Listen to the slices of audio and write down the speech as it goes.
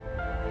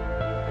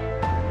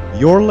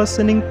You're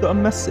listening to a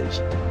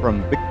message from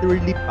Victory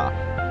Lipa.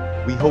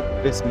 We hope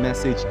this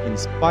message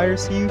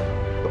inspires you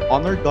to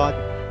honor God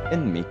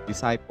and make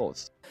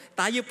disciples.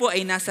 Tayo po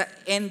ay nasa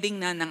ending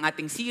na ng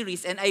ating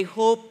series and I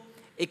hope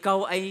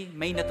ikaw ay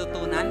may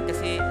natutunan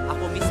kasi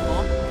ako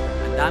mismo,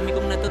 ang dami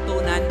kong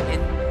natutunan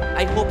and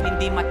I hope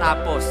hindi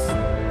matapos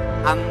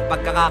ang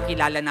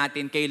pagkakakilala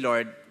natin kay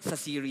Lord sa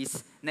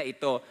series na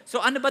ito. So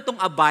ano ba tong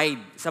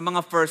abide sa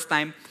mga first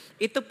time?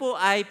 Ito po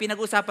ay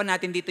pinag-usapan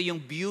natin dito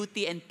yung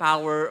beauty and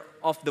power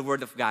of the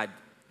Word of God.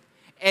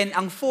 And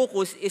ang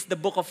focus is the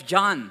book of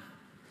John.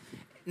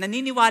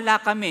 Naniniwala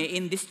kami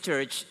in this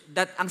church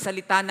that ang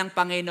salita ng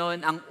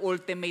Panginoon ang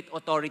ultimate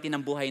authority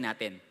ng buhay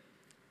natin.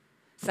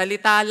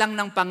 Salita lang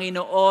ng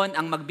Panginoon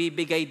ang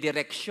magbibigay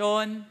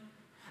direksyon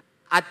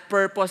at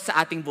purpose sa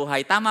ating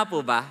buhay. Tama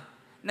po ba?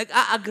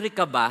 Nag-a-agree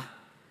ka ba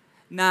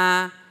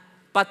na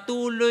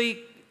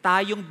patuloy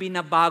tayong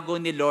binabago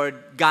ni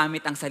Lord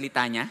gamit ang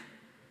salita niya?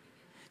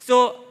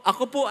 So,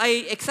 ako po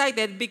ay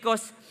excited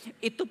because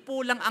ito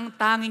po lang ang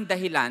tanging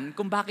dahilan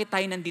kung bakit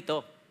tayo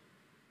nandito.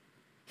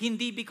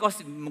 Hindi because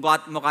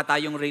mukha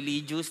tayong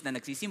religious na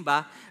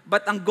nagsisimba,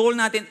 but ang goal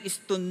natin is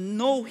to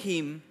know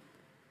Him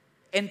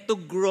and to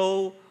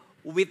grow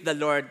with the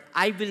Lord.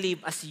 I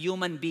believe as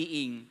human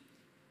being,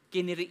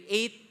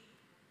 kinreate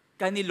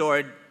ka ni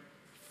Lord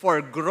for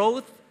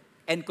growth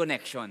and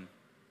connection.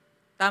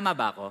 Tama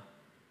ba ako?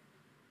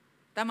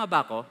 Tama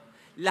ba ako?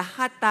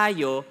 Lahat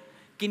tayo,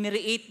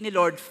 kinreate ni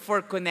Lord for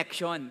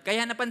connection.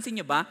 Kaya napansin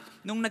nyo ba,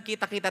 nung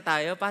nagkita-kita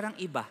tayo, parang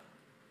iba.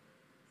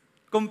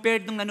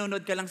 Compared nung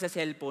nanonood ka lang sa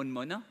cellphone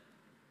mo, no?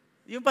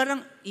 Yung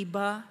parang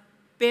iba,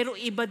 pero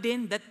iba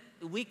din that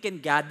we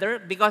can gather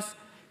because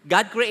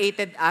God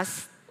created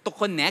us to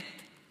connect,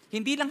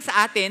 hindi lang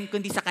sa atin,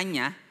 kundi sa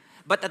Kanya,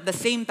 but at the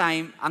same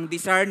time, ang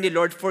desire ni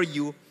Lord for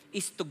you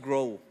is to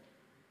grow.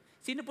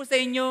 Sino po sa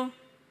inyo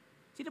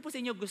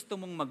gusto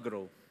mong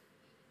mag-grow?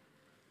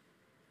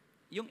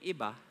 Yung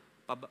iba,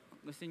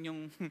 gusto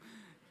nyong...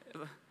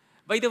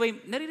 By the way,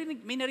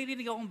 may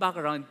naririnig akong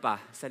background pa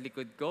sa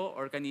likod ko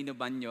or kanino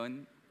ba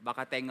yun?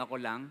 Baka tenga ko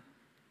lang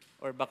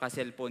or baka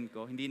cellphone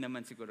ko. Hindi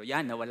naman siguro.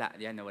 Yan, nawala.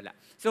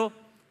 So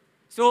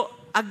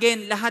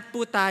again, lahat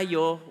po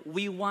tayo,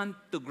 we want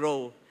to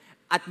grow.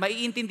 At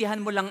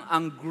maiintindihan mo lang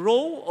ang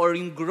grow or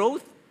yung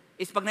growth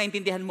is pag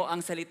naintindihan mo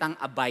ang salitang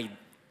abide.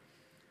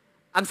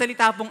 Ang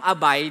salita pong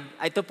abide,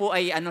 ito po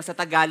ay sa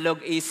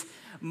Tagalog is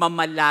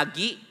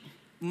mamalagi,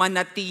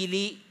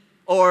 manatili,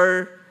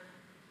 or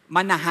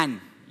manahan.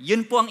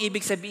 Yun po ang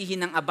ibig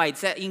sabihin ng abide.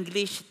 Sa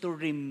English, to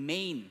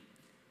remain.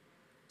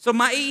 So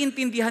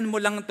maiintindihan mo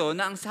lang to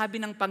na ang sabi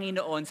ng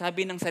Panginoon,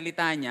 sabi ng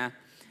salita niya,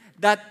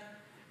 that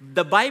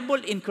the Bible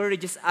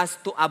encourages us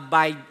to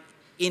abide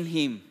in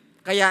Him.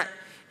 Kaya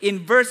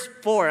in verse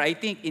 4, I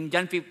think in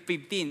John 15,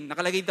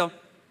 nakalagay ito,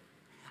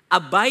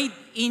 abide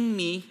in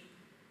me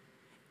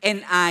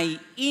and I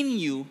in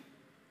you,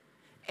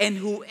 and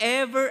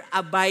whoever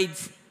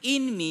abides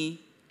in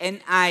me and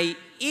I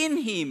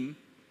in him,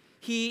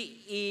 he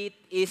it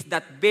is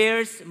that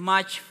bears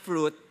much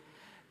fruit.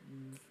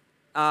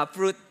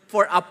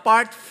 For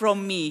apart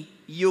from me,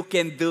 you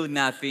can do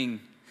nothing.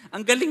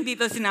 Ang galing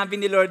dito sinabi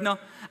ni Lord, no?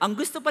 Ang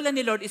gusto pala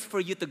ni Lord is for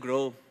you to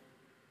grow.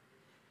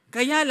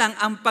 Kaya lang,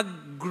 ang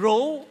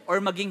pag-grow or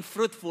maging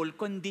fruitful,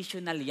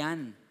 conditional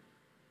yan.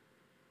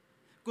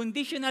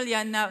 Conditional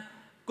yan na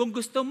kung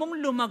gusto mong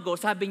lumago,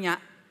 sabi niya,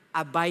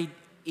 abide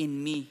in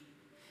me.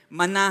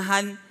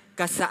 Manahan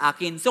ka sa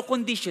akin. So,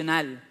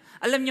 conditional.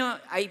 Alam nyo,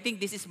 I think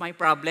this is my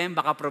problem,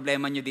 baka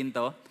problema nyo din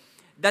to,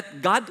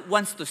 that God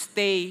wants to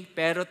stay,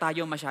 pero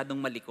tayo masyadong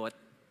malikot.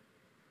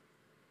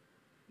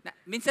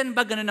 Minsan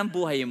ba ganun ang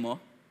buhay mo?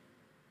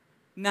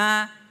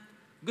 Na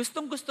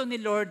gustong-gusto ni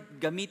Lord,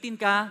 gamitin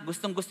ka,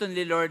 gustong-gusto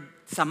ni Lord,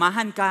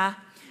 samahan ka,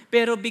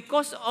 pero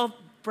because of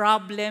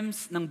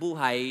problems ng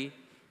buhay,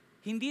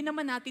 hindi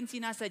naman natin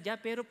sinasadya,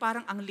 pero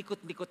parang ang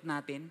likot-likot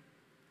natin.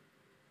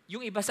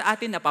 Yung iba sa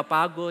atin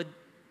napapagod,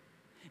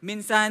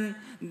 minsan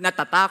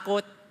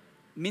natatakot,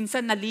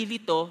 minsan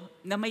nalilito,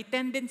 na may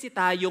tendency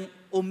tayong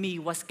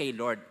umiwas kay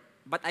Lord.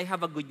 But I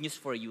have a good news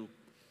for you.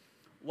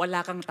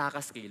 Wala kang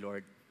takas kay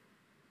Lord.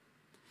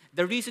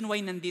 The reason why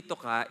nandito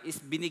ka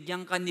is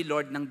binigyan ka ni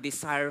Lord ng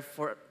desire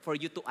for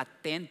you to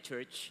attend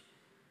church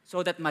so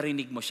that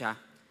marinig mo siya.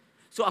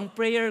 So ang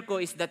prayer ko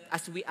is that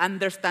as we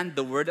understand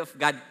the Word of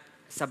God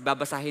sa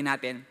babasahin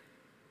natin,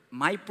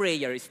 my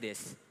prayer is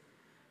this,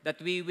 that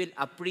we will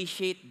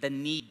appreciate the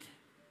need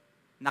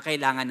na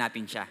kailangan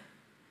natin siya.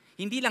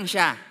 Hindi lang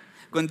siya,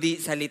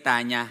 kundi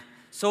salita niya,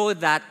 so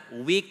that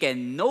we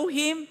can know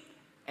Him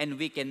and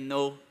we can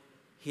know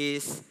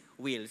His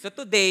will. So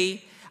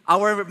today,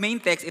 our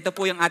main text, ito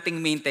po yung ating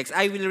main text.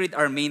 I will read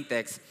our main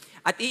text.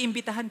 At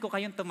iimbitahan ko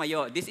kayong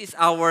tumayo. This is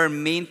our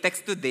main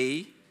text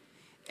today.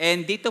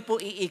 And dito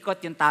po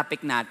iikot yung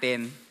topic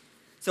natin.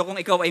 So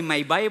kung ikaw ay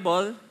may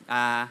Bible,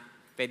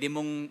 pwede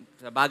mong,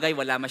 sa bagay,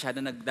 wala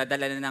masyadong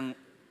nagdadala na ng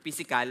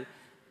physical,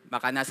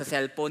 baka nasa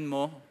cellphone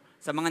mo.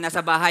 Sa mga nasa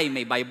bahay,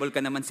 may Bible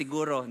ka naman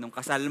siguro nung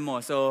kasal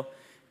mo. So,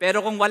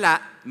 pero kung wala,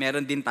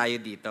 meron din tayo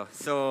dito.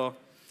 So,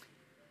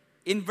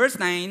 In verse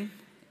 9,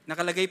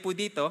 nakalagay po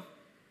dito,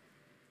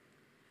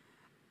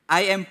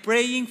 I am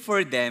praying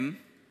for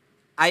them.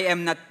 I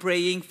am not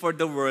praying for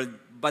the world,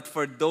 but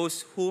for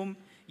those whom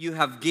you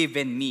have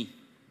given me.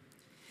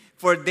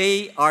 For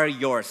they are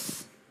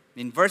yours.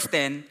 In verse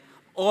 10,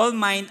 all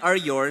mine are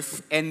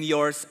yours, and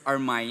yours are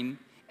mine,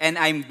 and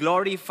I am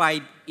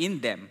glorified in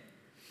them.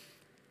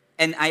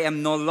 And I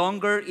am no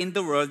longer in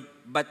the world,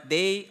 but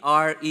they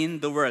are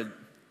in the world.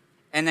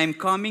 And I'm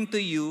coming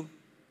to you,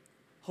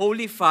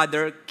 Holy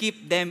Father,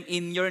 keep them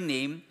in your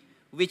name,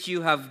 which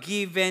you have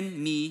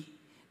given me,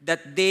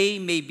 that they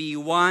may be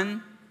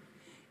one,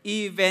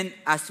 even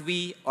as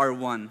we are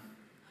one.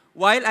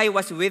 While I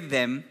was with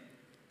them,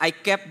 I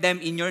kept them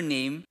in your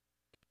name,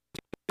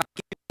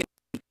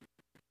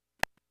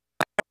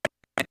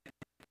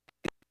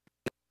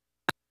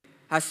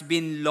 has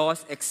been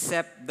lost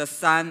except the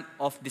son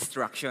of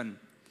destruction,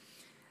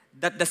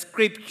 that the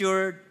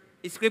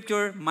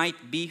scripture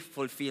might be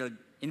fulfilled.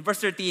 In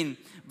verse 13,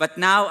 but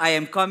now I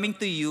am coming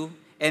to you,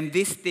 and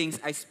these things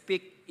I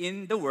speak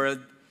in the world,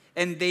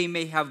 and they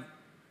may have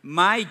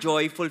my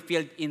joy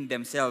fulfilled in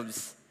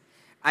themselves.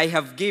 I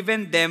have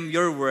given them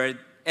your word,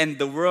 and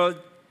the world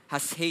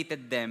has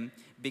hated them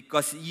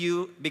because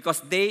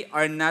they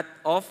are not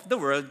of the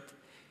world.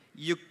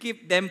 You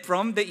keep them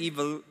from the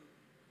evil,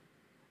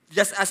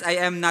 just as I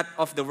am not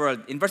of the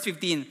world. In verse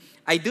 15,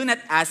 I do not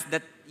ask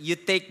that you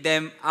take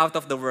them out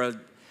of the world,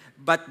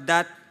 but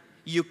that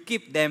you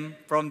keep them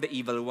from the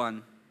evil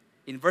one.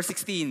 In verse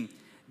 16,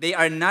 they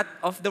are not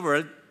of the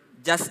world,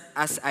 just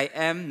as I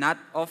am not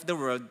of the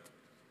world.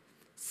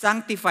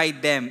 Sanctify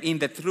them in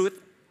the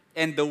truth,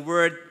 and the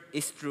word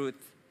is truth.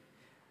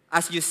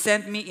 As you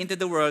sent me into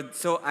the world,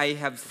 so I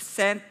have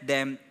sent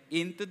them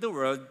into the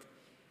world.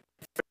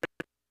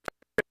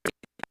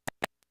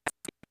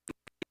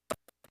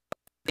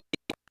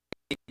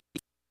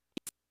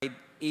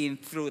 In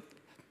truth.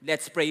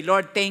 Let's pray.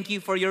 Lord, thank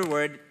you for your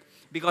word,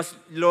 because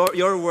Lord,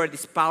 your word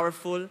is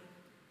powerful.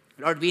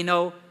 Lord, we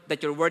know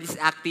that your word is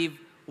active.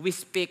 We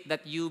speak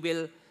that you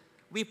will,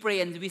 we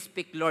pray and we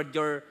speak, Lord,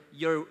 your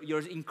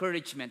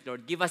encouragement,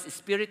 Lord. Give us a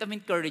spirit of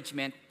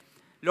encouragement.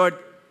 Lord,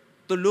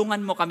 tulungan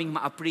mo kaming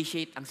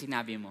ma-appreciate ang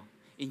sinabi mo.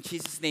 In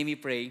Jesus' name we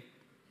pray.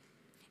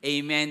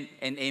 Amen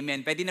and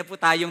amen. Pwede na po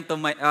tayong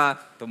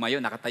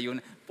tumayo, nakatayo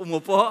na,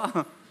 pumupo.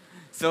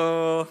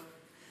 So,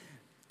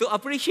 to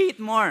appreciate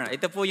more,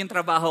 ito po yung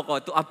trabaho ko,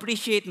 to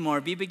appreciate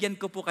more, bibigyan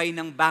ko po kayo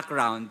ng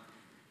background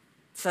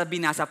sa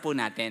binasa po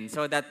natin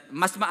so that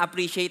mas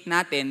ma-appreciate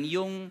natin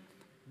yung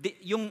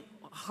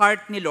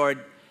heart ni Lord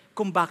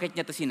kung bakit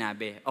niya to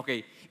sinabi.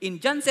 Okay, in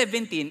John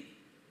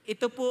 17,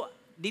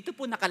 dito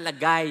po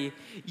nakalagay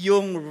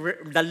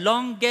the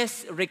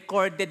longest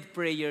recorded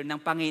prayer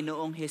ng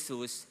Panginoong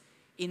Jesus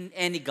in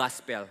any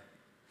gospel.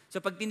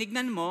 So pag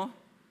tinignan mo,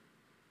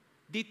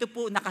 dito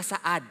po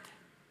nakasaad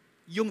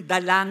yung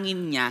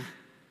dalangin niya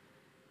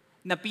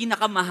na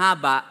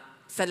pinakamahaba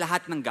sa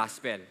lahat ng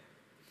gospel.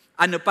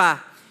 Ano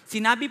pa?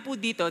 Sinabi po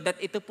dito that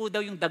ito po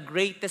daw yung the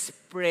greatest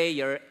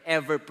prayer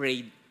ever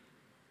prayed.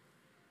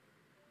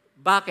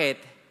 Bakit?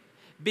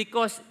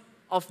 Because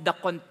of the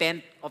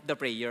content of the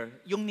prayer,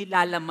 yung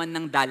nilalaman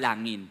ng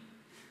dalangin.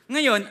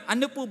 Ngayon,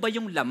 ano po ba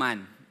yung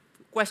laman?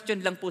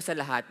 Question lang po sa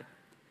lahat.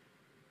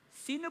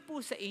 Sino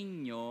po sa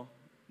inyo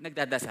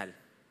nagdadasal?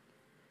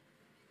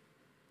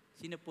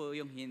 Sino po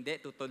yung hindi?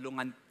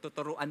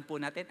 Tuturuan po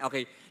natin?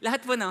 Okay.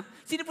 Lahat po, no?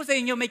 Sino po sa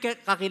inyo may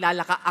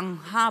kakilala ka ang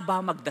haba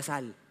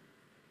magdasal?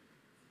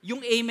 Yung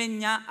amen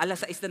niya,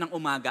 6:00 na ng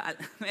umaga.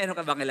 Meron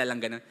ka bang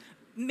kilalang ganun?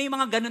 May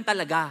mga ganun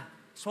talaga.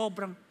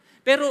 Sobrang.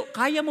 Pero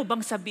kaya mo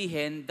bang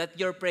sabihin that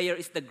your prayer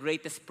is the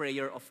greatest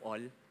prayer of all?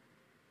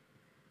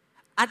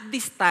 At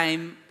this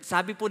time,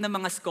 sabi po ng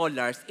mga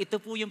scholars, ito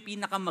po yung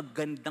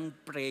pinakamagandang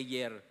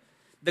prayer.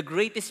 The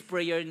greatest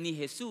prayer ni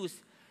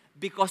Jesus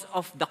because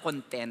of the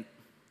content.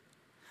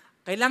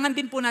 Kailangan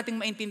din po nating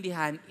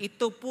maintindihan,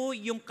 ito po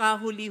yung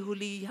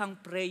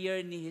kahuli-hulihang prayer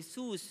ni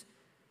Jesus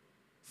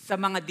sa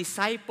mga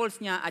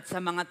disciples niya at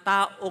sa mga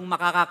taong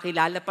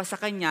makakakilala pa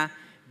sa Kanya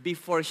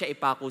before siya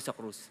ipako sa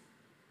krus.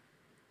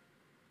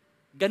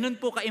 Ganun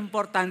po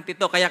ka-importante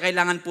ito, kaya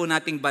kailangan po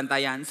nating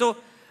bantayan. So,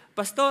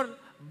 Pastor,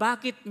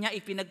 bakit niya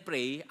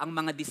ipinag-pray ang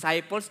mga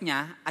disciples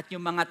niya at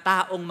yung mga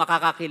taong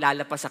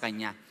makakakilala pa sa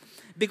Kanya?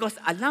 Because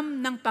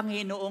alam ng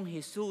Panginoong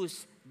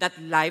Jesus that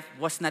life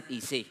was not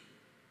easy.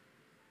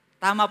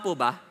 Tama po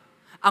ba?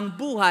 Ang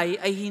buhay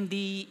ay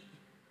hindi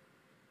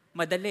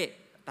madali.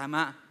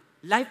 Tama.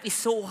 Life is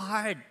so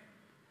hard.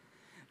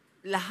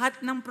 Lahat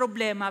ng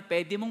problema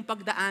pwede mong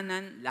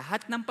pagdaanan,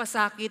 lahat ng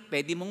pasakit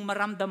pwede mong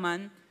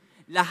maramdaman,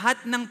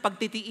 lahat ng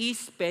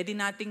pagtitiis pwede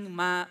nating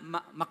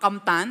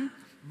makamtan.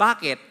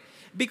 Bakit?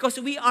 Because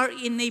we are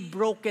in a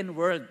broken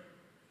world.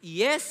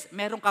 Yes,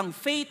 meron kang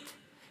faith,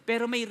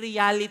 pero may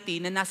reality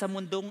na nasa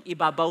mundong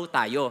ibabaw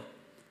tayo.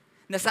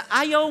 Na sa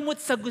ayaw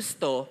mo't sa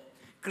gusto,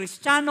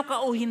 Kristiyano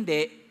ka o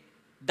hindi,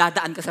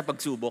 dadaan ka sa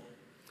pagsubok.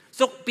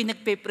 So,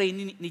 pinagpe-pray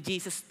ni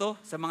Jesus to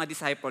sa mga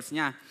disciples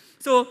niya.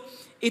 So,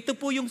 ito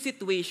po yung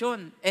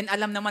situation. And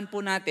alam naman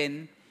po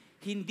natin,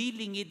 hindi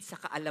lingid sa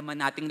kaalaman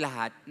nating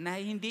lahat na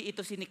hindi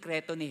ito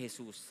sinikreto ni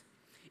Jesus.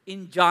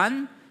 In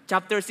John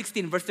chapter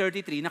 16 verse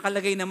 33,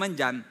 nakalagay naman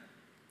dyan,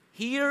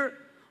 here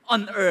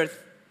on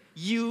earth,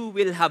 you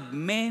will have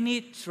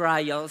many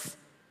trials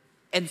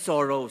and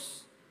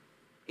sorrows.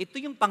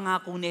 Ito yung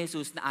pangako ni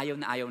Jesus na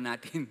ayaw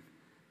natin.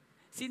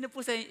 Sino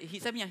po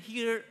sabi niya,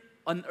 here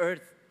on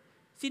earth.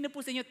 Sino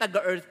po sa inyo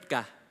taga-earth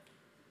ka?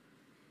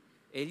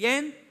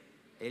 Alien?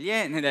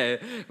 Alien.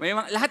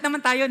 Lahat naman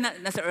tayo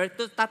nasa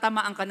earth,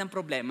 tatamaan ka ng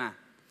problema.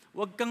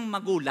 Huwag kang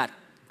magulat,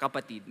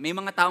 kapatid. May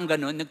mga taong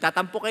ganun,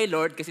 nagtatampo kay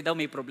Lord kasi daw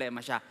may problema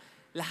siya.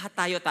 Lahat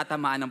tayo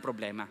tatamaan ng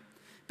problema.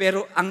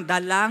 Pero ang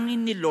dalangin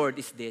ni Lord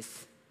is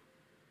this,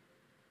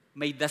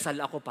 may dasal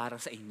ako para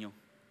sa inyo.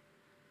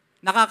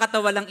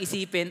 Nakakatuwang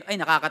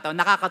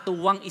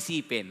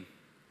isipin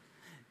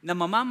na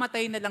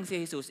mamamatay na lang si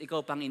Jesus,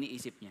 ikaw pang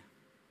iniisip niya.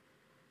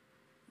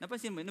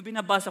 Napansin mo, nung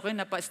binabasa ko yun,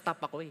 napa-stop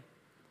ako eh.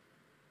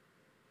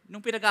 Nung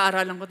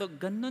pinag-aaralan ko to,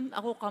 ganun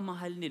ako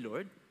kamahal ni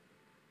Lord.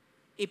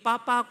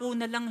 Ipapako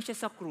na lang siya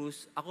sa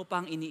krus, ako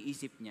pang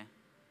iniisip niya.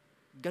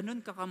 Ganun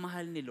ka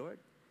kamahal ni Lord.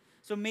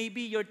 So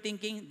maybe you're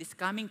thinking, this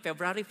coming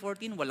February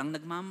 14, walang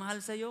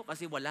nagmamahal sa'yo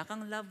kasi wala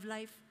kang love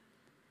life.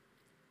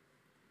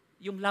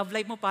 Yung love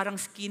life mo parang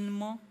skin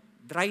mo,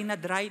 dry na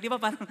dry. Di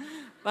ba?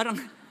 Parang,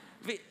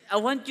 I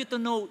want you to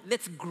know,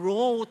 let's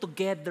grow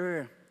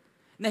together.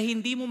 Na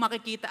hindi mo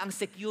makikita ang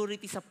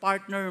security sa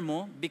partner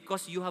mo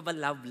because you have a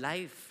love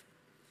life.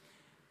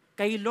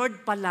 Kay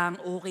Lord pa lang,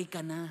 okay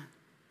ka na.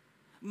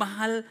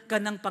 Mahal ka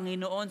ng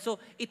Panginoon. So,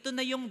 ito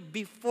na yung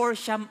before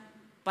siya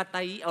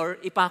patay or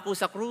ipako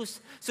sa krus.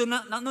 So,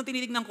 nung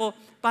tinitignan ko,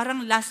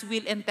 parang last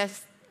will and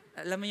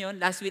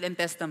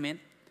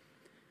testament.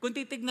 Kung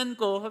titignan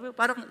ko,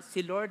 parang si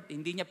Lord,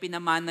 hindi niya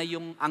pinamana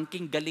yung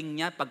angking galing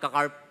niya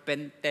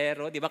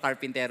pagka-karpentero. Di ba,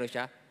 karpentero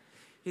siya?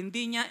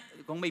 Hindi niya,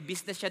 kung may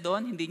business siya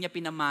doon, hindi niya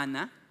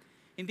pinamana.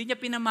 Hindi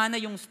niya pinamana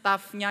yung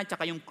staff niya,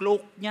 tsaka yung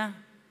cloak niya.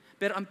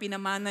 Pero ang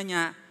pinamana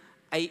niya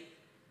ay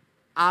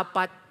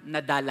 4 na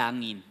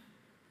dalangin.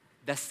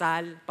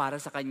 Dasal para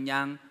sa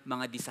kanyang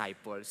mga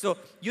disciples. So,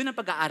 yun ang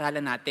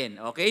pag-aaralan natin.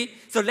 Okay?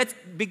 So, let's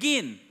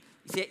begin.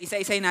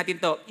 Isa-isay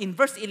natin to. In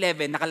verse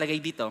 11, nakalagay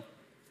dito,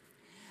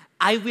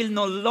 I will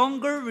no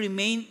longer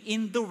remain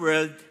in the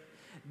world.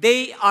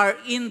 They are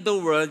in the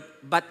world,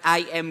 but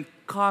I am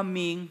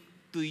coming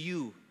to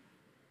you.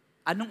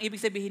 Anong ibig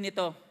sabihin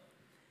nito?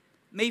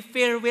 May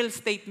farewell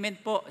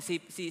statement po si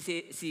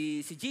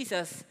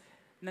Jesus,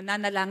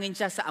 nananalangin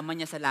siya sa Ama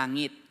niya sa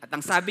langit. At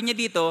ang sabi niya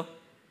dito,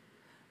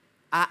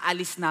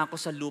 aalis na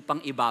ako sa lupang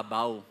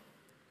ibabaw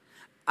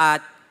at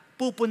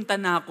pupunta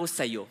na ako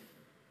sa iyo.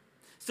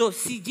 So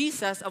si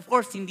Jesus, of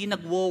course, hindi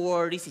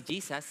nag-worry si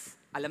Jesus.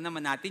 Alam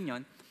naman natin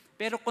yon.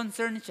 Pero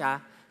concerned siya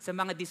sa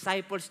mga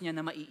disciples niya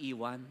na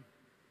maiiwan.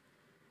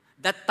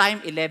 That time,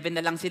 11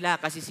 na lang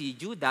sila kasi si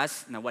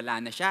Judas,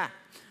 nawala na siya.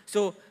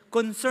 So,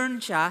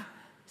 concerned siya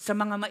sa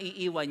mga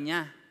maiiwan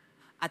niya.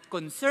 At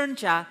concerned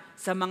siya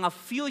sa mga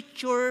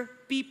future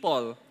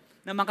people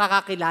na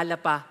makakakilala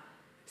pa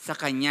sa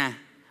kanya.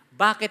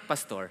 Bakit,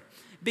 Pastor?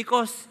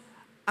 Because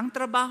ang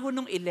trabaho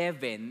ng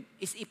 11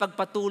 is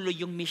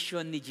ipagpatuloy yung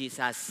mission ni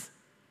Jesus.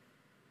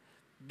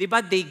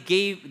 Diba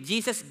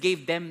Jesus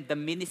gave them the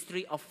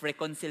ministry of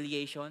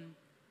reconciliation?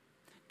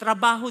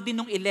 Trabaho din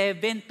ng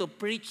 11 to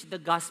preach the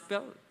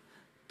gospel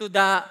to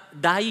the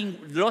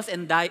lost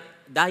and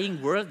dying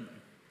world.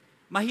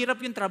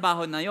 Mahirap yung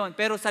trabaho na yon.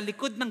 Pero sa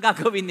likod ng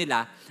gagawin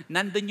nila,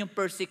 nandun yung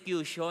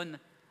persecution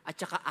at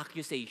saka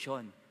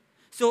accusation.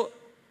 So,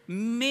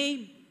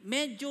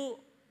 medyo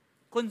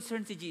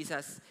concerned si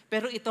Jesus.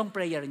 Pero itong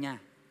prayer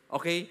niya.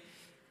 Okay?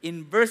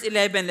 In verse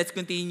 11, let's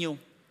continue.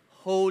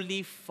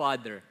 Holy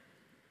Father,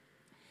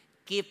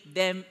 keep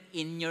them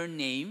in your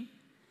name,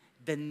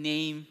 the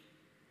name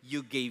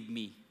you gave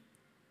me.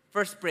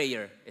 First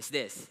prayer is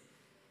this.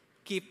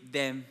 Keep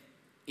them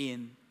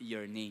in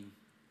your name.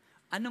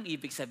 Anong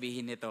ibig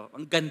sabihin nito?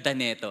 Ang ganda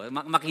nito.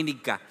 Makinig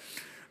ka.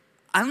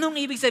 Anong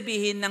ibig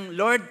sabihin ng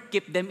Lord,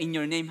 keep them in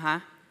your name, ha?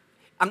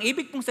 Ang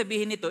ibig pong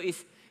sabihin nito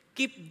is,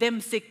 keep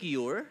them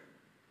secure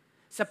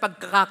sa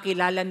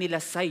pagkakakilala nila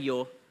sa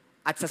iyo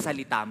at sa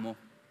salita mo.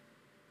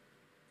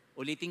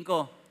 Ulitin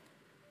ko,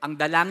 ang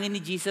dalangin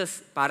ni Jesus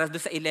para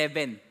doon sa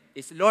 11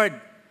 is, Lord,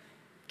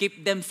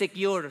 keep them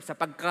secure sa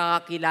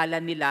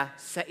pagkakakilala nila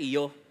sa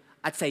iyo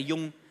at sa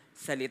iyong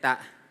salita.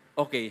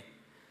 Okay.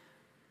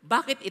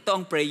 Bakit ito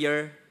ang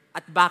prayer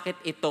at bakit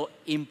ito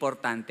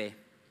importante?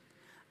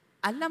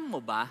 Alam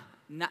mo ba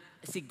na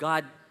si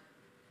God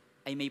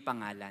ay may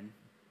pangalan?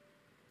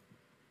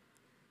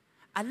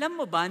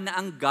 Alam mo ba na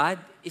ang God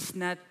is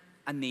not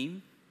a name?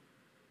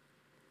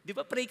 Di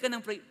ba pray ka ng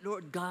pray,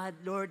 Lord God,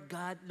 Lord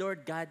God, Lord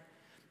God.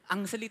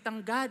 Ang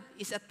salitang God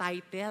is a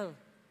title.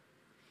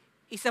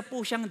 Isa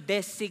po siyang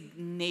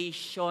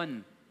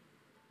designation.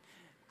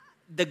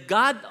 The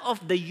God of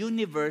the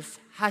universe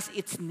has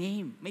its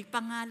name. May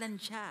pangalan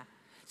siya.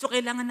 So,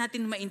 kailangan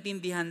natin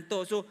maintindihan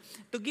to. So,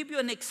 to give you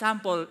an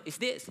example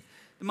is this.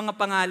 Mga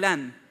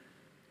pangalan.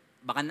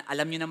 Baka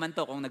alam nyo naman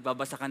to kung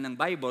nagbabasa ka ng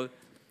Bible.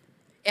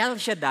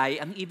 El Shaddai,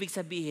 ang ibig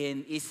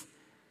sabihin is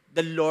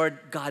the Lord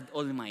God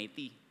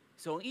Almighty.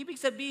 So, ang ibig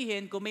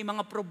sabihin, kung may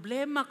mga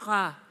problema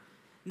ka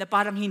na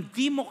parang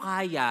hindi mo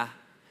kaya,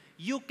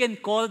 you can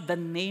call the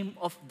name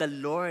of the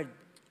Lord,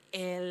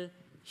 El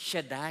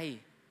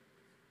Shaddai,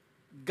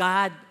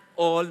 God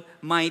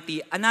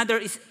Almighty. Another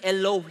is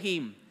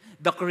Elohim,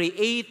 the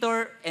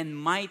Creator and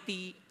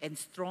mighty and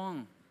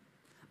strong.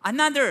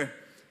 Another,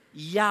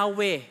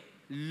 Yahweh,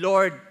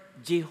 Lord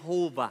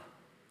Jehovah.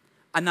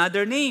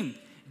 Another name,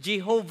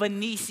 Jehovah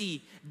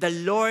Nisi, the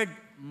Lord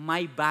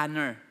my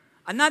banner.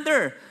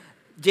 Another,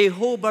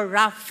 Jehovah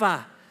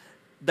Rapha,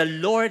 the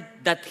Lord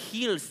that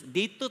heals.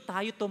 Dito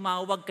tayo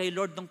tumawag kay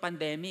Lord ng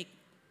pandemic.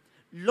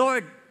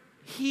 Lord,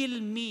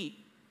 heal me.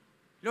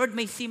 Lord,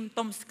 may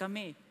symptoms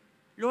kami.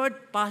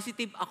 Lord,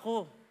 positive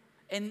ako.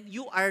 And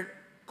you are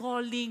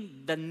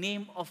calling the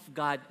name of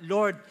God,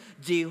 Lord,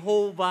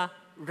 Jehovah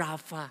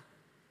Rapha.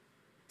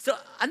 So,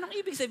 anong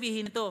ibig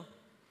sabihin nito?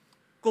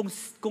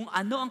 Kung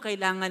ano ang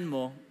kailangan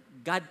mo,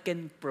 God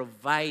can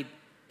provide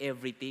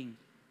everything.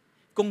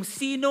 Kung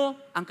sino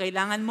ang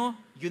kailangan mo,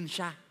 yun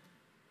siya.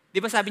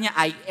 Di ba sabi niya,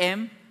 I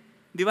am?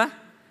 Di ba?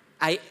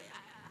 I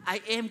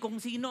am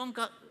kung sino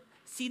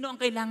ang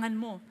kailangan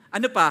mo.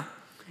 Ano pa?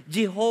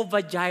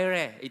 Jehovah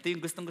Jireh. Ito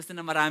yung gustong-gusto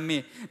na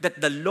marami. That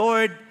the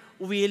Lord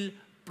will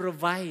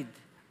provide.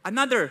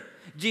 Another,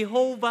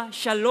 Jehovah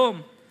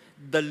Shalom.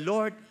 The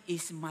Lord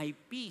is my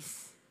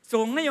peace.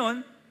 So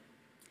ngayon,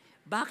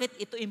 bakit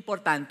ito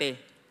importante?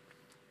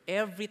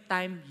 Every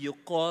time you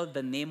call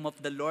the name of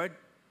the Lord,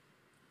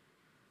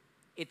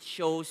 it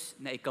shows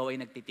na ikaw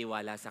ay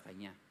nagtitiwala sa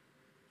Kanya.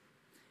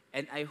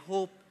 And I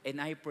hope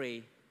and I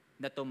pray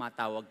na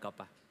tumatawag ka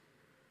pa.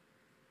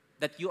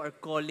 That you are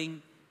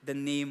calling the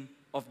name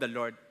of the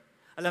Lord.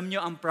 Alam nyo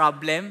ang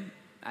problem?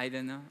 I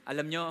don't know.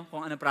 Alam nyo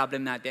kung ano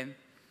problem natin?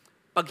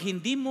 Pag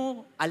hindi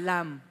mo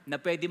alam na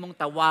pwede mong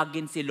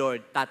tawagin si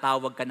Lord,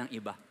 tatawag ka ng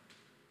iba.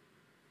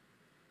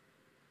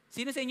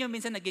 Sino sa inyo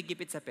minsan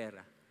nagigipit sa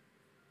pera?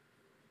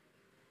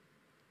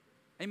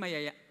 Ay,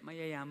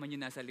 mayayaman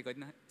yun nasa likod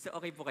na. So,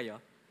 okay po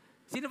kayo?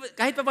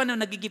 Kahit pa paano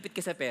nagigipit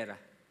ka sa pera?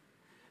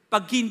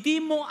 Pag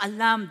hindi mo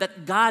alam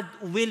that God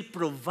will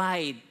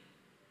provide,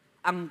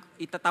 ang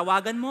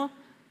itatawagan mo,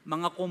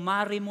 mga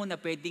kumari mo na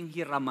pwedeng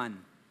hiraman.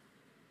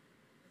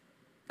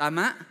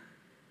 Tama?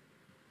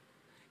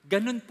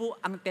 Ganun po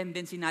ang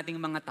tendency nating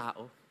mga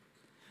tao.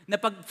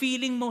 Na pag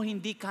feeling mo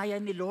hindi kaya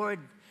ni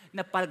Lord,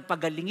 na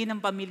pagpagalingin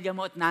ang pamilya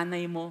mo at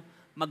nanay mo,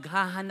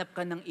 maghahanap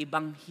ka ng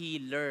ibang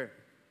healer.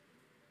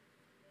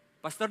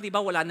 Pastor, di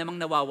ba wala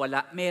namang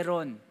nawawala?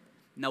 Meron.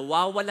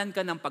 Nawawalan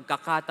ka ng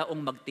pagkakataong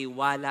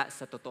magtiwala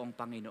sa totoong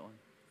Panginoon.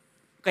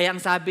 Kaya ang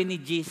sabi ni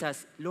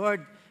Jesus,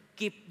 Lord,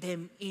 keep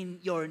them in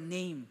your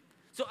name.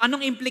 So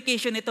anong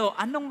implication nito?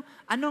 Anong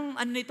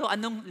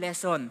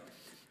lesson?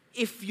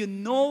 If you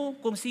know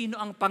kung sino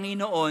ang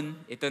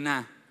Panginoon, ito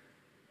na,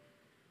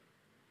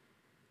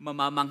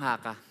 mamamangha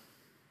ka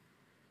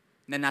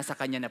na nasa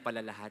Kanya na pala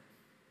lahat.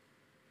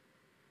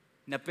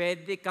 Na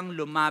pwede kang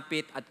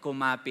lumapit at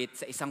kumapit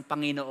sa isang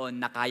Panginoon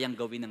na kayang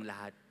gawin ng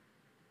lahat.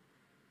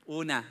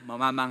 Una,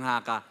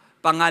 mamamangha ka.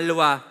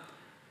 Pangalawa,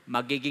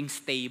 magiging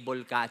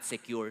stable ka at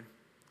secure.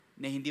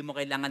 Na hindi mo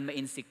kailangan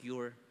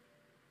ma-insecure.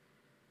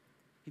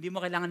 Hindi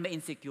mo kailangan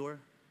ma-insecure.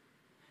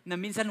 Na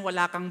minsan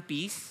wala kang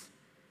peace.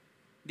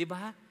 Di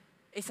ba?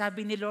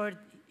 Sabi ni Lord,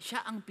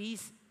 siya ang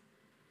peace.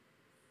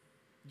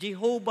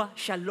 Jehovah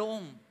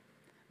Shalom.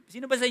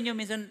 Sino ba sa inyo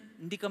minsan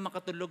hindi ka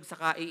makatulog sa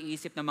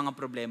kaiisip ng mga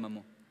problema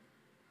mo?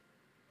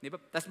 Di ba?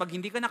 Tapos pag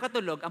hindi ka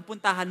nakatulog, ang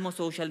puntahan mo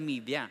social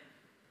media.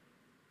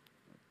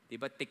 Di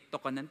ba?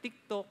 TikTok ka ng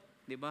TikTok.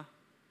 Di ba?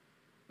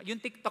 Yung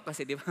TikTok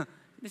kasi, di ba?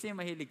 Hindi siya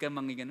mahilig ka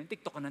ganun.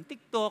 TikTok ka ng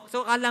TikTok.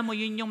 So, akala mo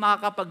yun yung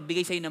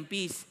makakapagbigay sa'yo ng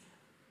peace.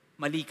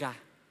 Mali ka.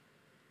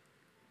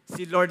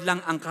 Si Lord lang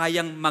ang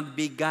kayang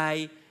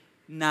magbigay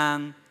ng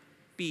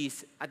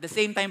peace. At the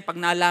same time, pag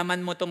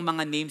nalaman mo tong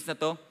mga names na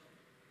to,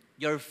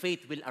 your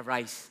faith will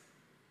arise.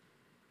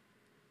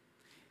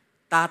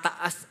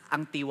 Tataas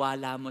ang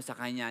tiwala mo sa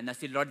Kanya na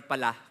si Lord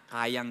pala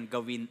kayang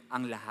gawin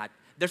ang lahat.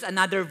 There's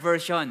another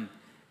version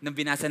na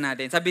binasa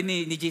natin. Sabi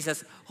ni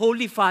Jesus,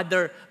 Holy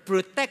Father,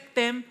 protect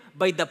them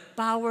by the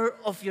power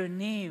of your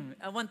name.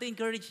 I want to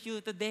encourage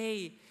you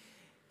today.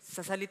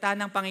 Sa salita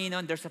ng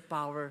Panginoon, there's a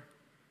power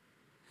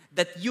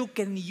that you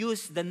can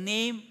use the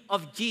name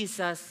of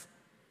Jesus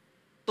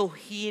to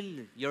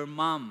heal your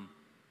mom.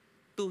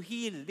 To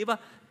heal, di ba?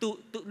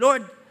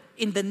 Lord,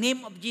 in the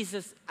name of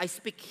Jesus, I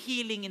speak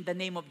healing in the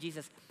name of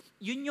Jesus.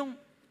 Yun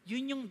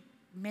yung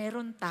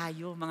meron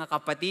tayo, mga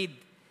kapatid.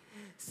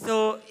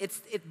 So,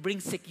 it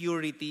brings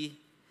security.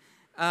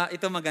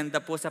 Ito maganda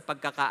po sa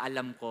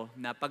pagkakaalam ko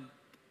na pag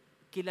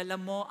kilala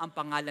mo ang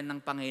pangalan ng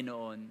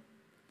Panginoon,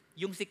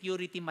 yung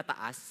security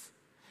mataas.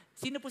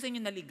 Sino po sa inyo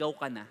naligaw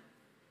ka na?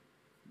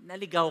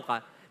 Naligaw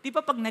ka. Di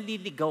ba pag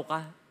naliligaw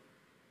ka,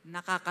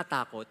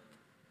 nakakatakot?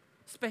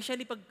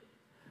 Especially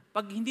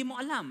pag hindi mo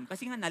alam,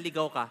 kasi nga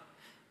naligaw ka.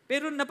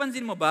 Pero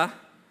napansin mo ba,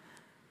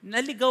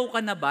 naligaw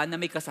ka na ba na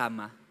may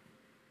kasama?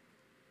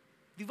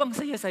 Di ba ang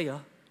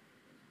saya-saya?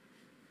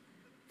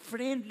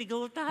 Friend,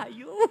 ligaw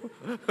tayo.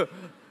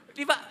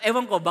 Di ba,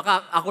 ewan ko,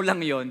 baka ako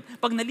lang yon.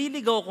 Pag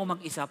naliligaw ako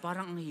mag-isa,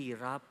 parang ang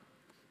hirap.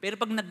 Pero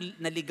pag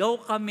naligaw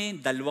kami,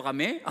 dalawa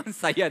kami, ang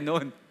saya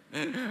nun.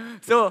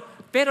 So,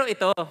 pero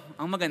ito,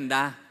 ang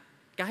maganda,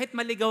 kahit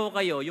maligaw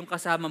kayo, yung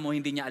kasama mo,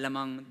 hindi niya alam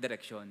ang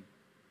direksyon.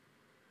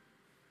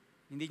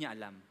 Hindi niya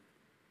alam.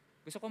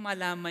 Gusto ko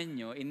malaman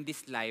nyo, in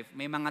this life,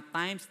 may mga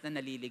times na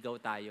naliligaw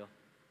tayo.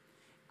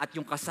 At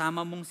yung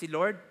kasama mong si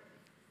Lord,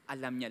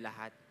 alam niya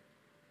lahat.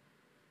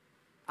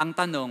 Ang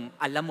tanong,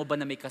 alam mo ba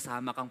na may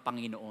kasama kang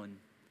Panginoon?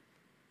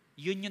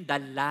 Yun yung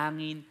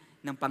dalangin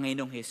ng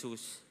Panginoong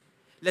Jesus.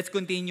 Let's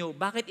continue.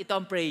 Bakit ito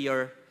ang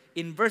prayer?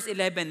 In verse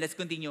 11, let's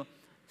continue.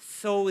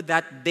 So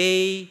that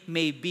they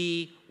may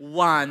be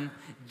one,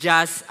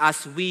 just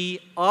as we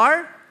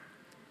are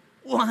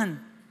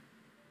one.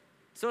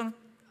 So,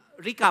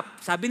 recap.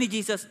 Sabi ni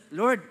Jesus,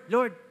 Lord,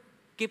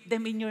 keep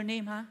them in your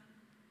name, ha?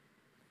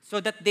 So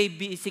that they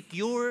be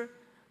secure,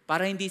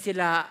 para hindi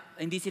sila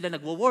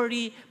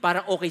nagwo-worry,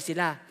 para okay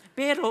sila.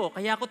 Pero,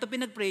 kaya ako ito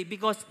pinag-pray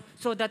because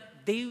so that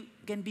they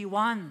can be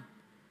one.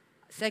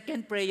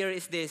 Second prayer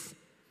is this.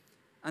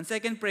 Ang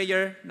second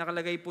prayer,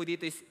 nakalagay po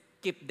dito is,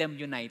 keep them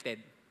united.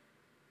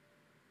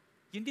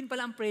 Yun din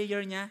pala ang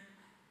prayer niya,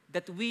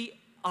 that we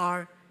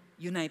are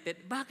united.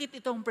 Bakit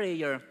itong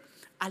prayer?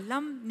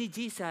 Alam ni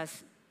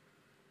Jesus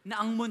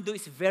na ang mundo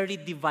is very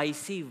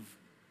divisive.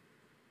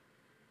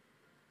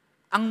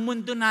 Ang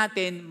mundo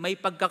natin may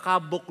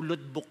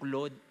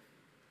pagkakabuklod-buklod.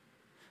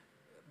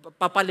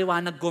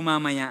 Papaliwanag ko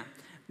mamaya.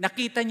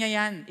 Nakita niya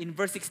yan in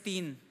verse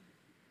 16.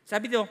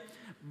 Sabi dito,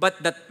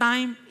 but the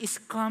time is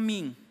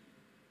coming.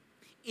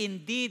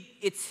 Indeed,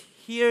 it's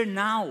here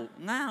now.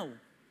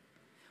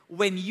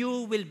 When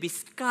you will be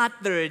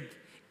scattered,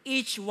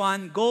 each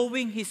one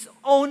going his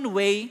own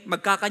way,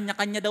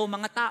 magkakanya-kanya daw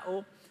mga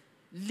tao,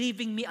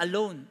 leaving me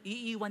alone.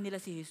 Iiwan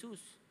nila si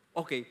Jesus.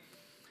 Okay.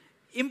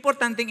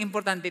 Importante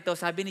ito.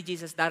 Sabi ni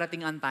Jesus,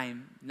 darating ang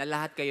time na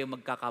lahat kayo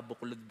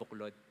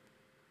magkakabuklod-buklod.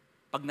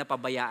 Pag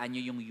napabayaan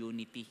nyo yung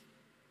unity.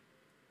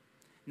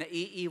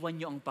 Naiiwan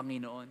nyo ang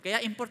Panginoon. Kaya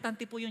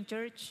importante po yung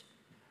church.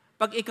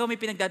 Pag ikaw may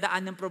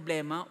pinagdadaan ng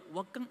problema,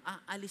 huwag kang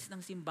aalis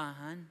ng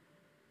simbahan.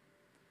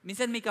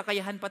 Minsan may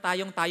kakayahan pa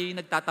tayo yung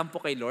nagtatampo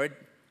kay Lord.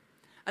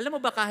 Alam mo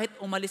ba kahit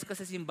umalis ka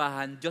sa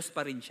simbahan, Diyos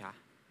pa rin siya.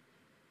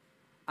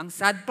 Ang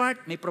sad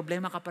part, may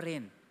problema ka pa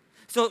rin.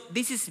 So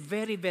this is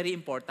very, very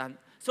important.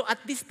 So at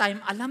this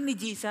time, alam ni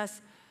Jesus,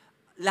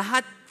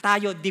 lahat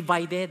tayo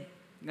divided.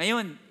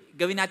 Ngayon,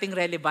 gawin nating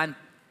relevant.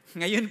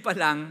 Ngayon pa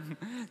lang,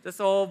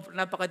 so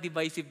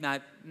napaka-divisive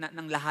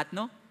ng lahat,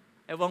 no?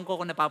 Ewan ko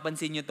kung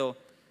napapansin nyo to.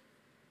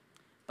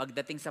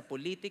 Pagdating sa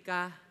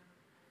politika,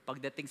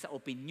 pagdating sa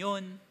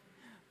opinion,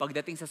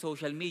 pagdating sa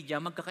social media,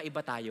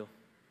 magkakaiba tayo.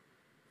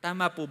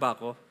 Tama po ba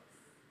ako?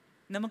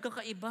 Na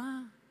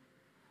magkakaiba.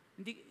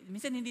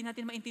 Minsan hindi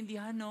natin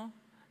maintindihan, no?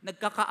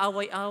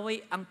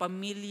 Nagkakaaway-away ang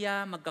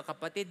pamilya,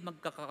 magkakapatid,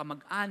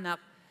 magkakamag-anak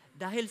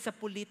dahil sa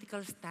political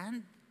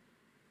stand.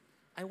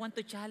 I want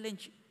to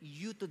challenge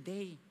you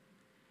today.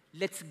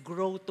 Let's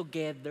grow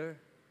together.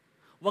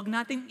 Huwag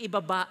nating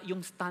ibaba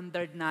yung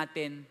standard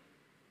natin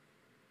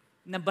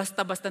na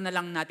basta-basta na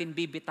lang natin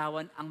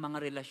bibitawan ang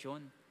mga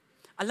relasyon.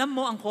 Alam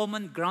mo, ang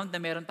common ground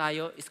na meron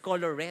tayo is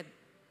color red.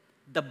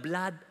 The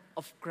blood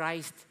of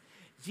Christ.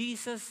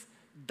 Jesus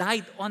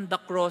died on the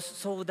cross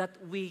so that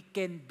we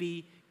can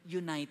be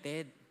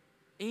united.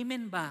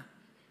 Amen ba?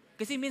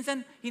 Kasi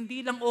minsan,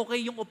 hindi lang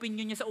okay yung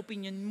opinion niya sa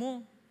opinion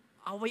mo.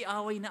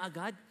 Away-away na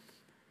agad.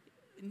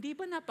 Hindi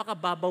ba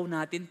napakababaw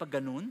natin pag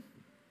ganun?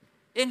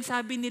 Ang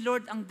sabi ni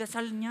Lord, ang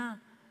dasal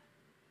niya,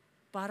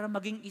 para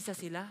maging isa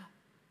sila.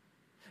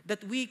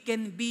 That we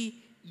can be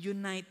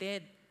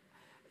united.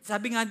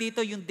 Sabi nga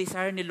dito, yung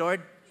desire ni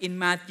Lord in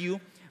Matthew,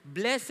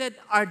 blessed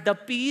are the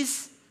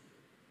peacemakers.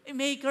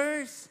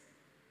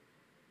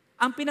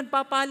 Ang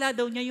pinagpapala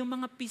daw niya yung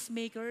mga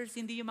peacemakers,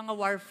 hindi yung mga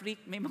war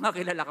freak. May mga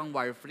kilala kang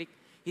war freak.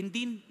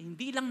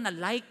 Hindi lang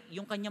na-like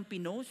yung kanyang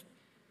pinost.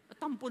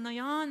 Tampo na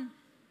yan.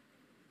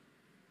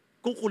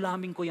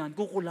 Kukulamin ko yan,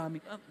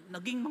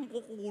 naging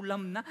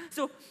mangkukulam na.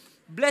 So,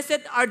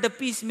 blessed are the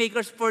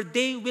peacemakers, for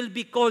they will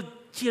be called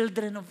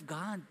children of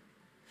God.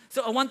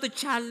 So, I want to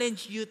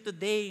challenge you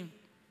today.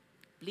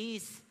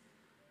 Please,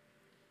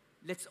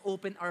 let's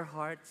open our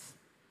hearts.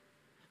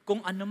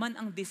 Kung ano man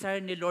ang desire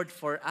ni Lord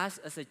for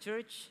us as a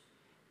church,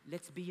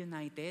 let's be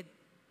united.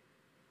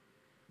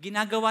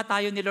 Ginagawa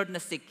tayo ni Lord na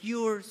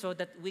secure so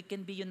that we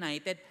can be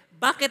united.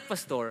 Bakit,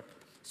 Pastor?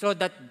 So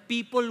that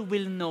people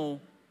will know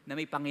na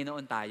may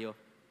Panginoon tayo.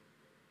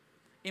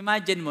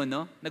 Imagine mo,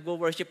 no?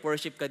 Nagwo-worship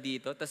ka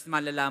dito, tapos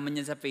malalaman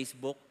niyan sa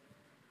Facebook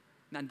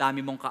na ang dami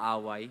mong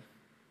kaaway.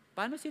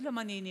 Paano sila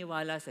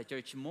maniniwala sa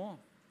church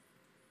mo?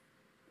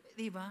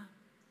 Di ba?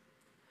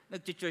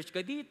 Nag-church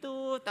ka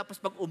dito, tapos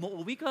pag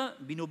umuwi ka,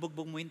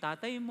 binubugbog mo yung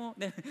tatay mo.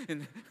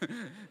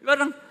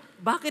 Parang,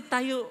 bakit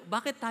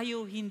tayo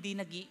hindi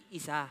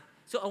nag-iisa?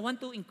 So I want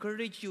to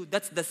encourage you,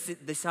 that's the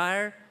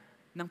desire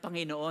ng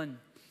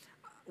Panginoon.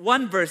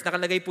 One verse,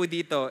 nakalagay po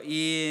dito,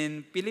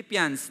 in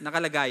Philippians,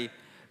 nakalagay,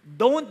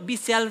 don't be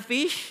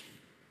selfish,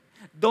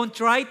 don't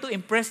try to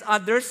impress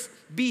others,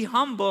 be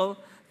humble,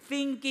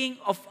 thinking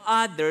of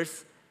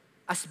others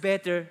as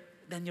better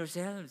than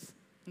yourselves.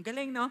 Ang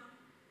galing, no?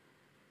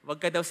 Huwag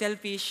ka daw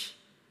selfish,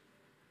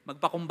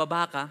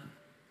 magpakumbaba ka,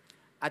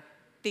 at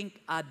think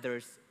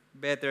others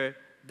better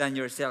than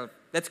yourself.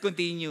 Let's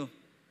continue.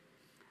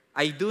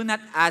 I do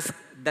not ask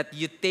that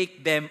you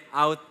take them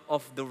out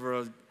of the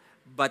world,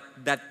 but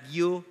that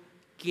you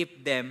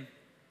keep them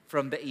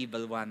from the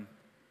evil one.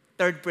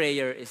 Third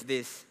prayer is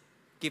this: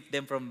 keep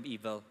them from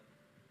evil.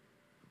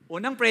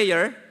 Ang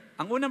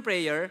unang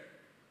prayer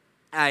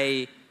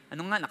ay,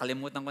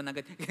 nakalimutan ko na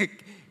agad.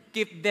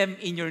 Keep them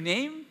in your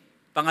name.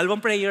 Pangalawang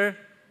prayer,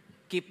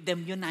 keep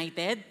them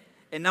united.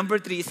 And number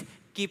 3 is,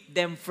 keep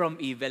them from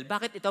evil.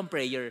 Bakit itong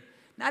prayer?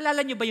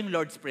 Naalala niyo ba yung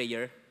Lord's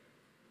Prayer?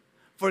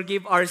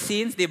 Forgive our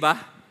sins, di ba?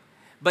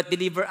 But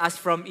deliver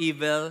us from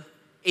evil.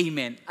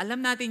 Amen.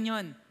 Alam natin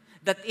yon.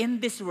 That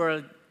in this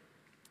world,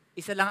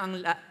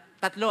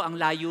 tatlo ang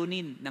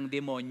layunin ng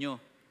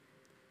demonyo.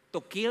 To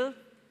kill,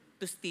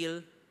 to steal,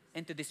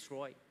 and to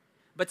destroy.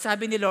 But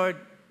sabi ni Lord,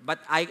 but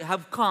I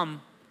have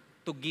come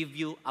to give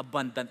you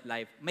abundant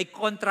life. May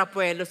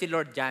kontrapuelo si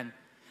Lord dyan.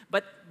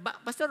 But,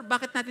 Pastor,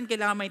 bakit natin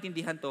kailangan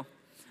maintindihan to?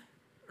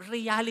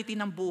 Reality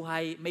ng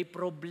buhay, may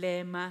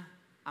problema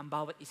ang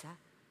bawat isa.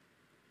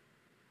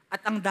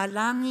 At ang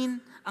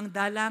dalangin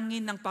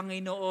ng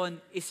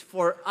Panginoon is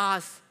for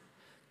us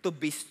to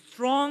be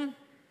strong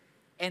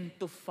and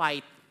to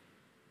fight.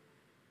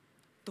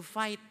 To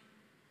fight.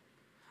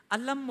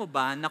 Alam mo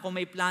ba na kung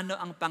may plano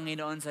ang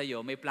Panginoon sa iyo,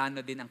 may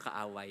plano din ang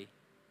kaaway?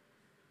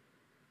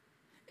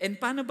 And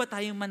paano ba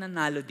tayong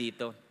mananalo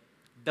dito?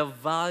 The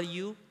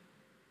value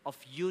of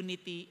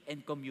unity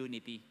and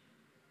community.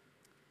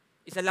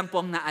 Isa lang po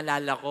ang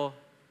naalala ko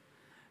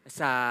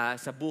sa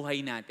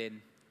buhay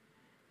natin.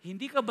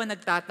 Hindi ka ba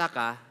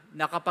nagtataka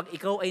na kapag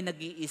ikaw ay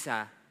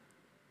nag-iisa,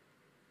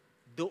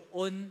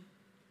 doon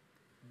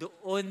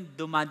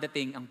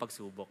dumadating ang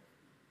pagsubok?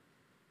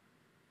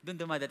 Doon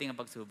dumadating ang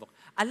pagsubok.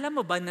 Alam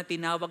mo ba na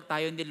tinawag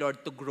tayo ni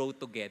Lord to grow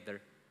together?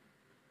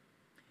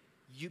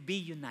 You be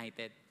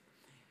united.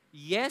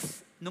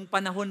 Yes, nung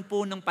panahon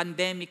po ng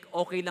pandemic,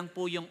 okay lang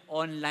po yung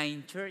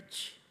online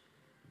church.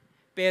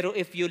 Pero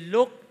if you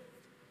look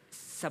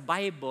sa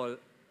Bible,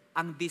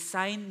 ang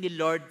design ni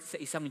Lord sa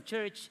isang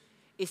church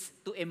is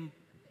to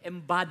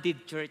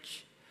embodied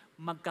church,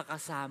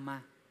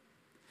 magkakasama.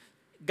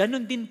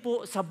 Ganon din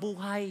po sa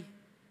buhay.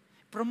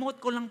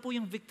 Promote ko lang po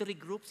yung victory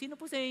group. Sino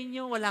po sa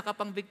inyo, wala ka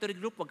pang victory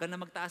group, huwag ka na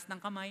magtaas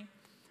ng kamay.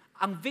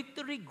 Ang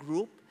victory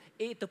group,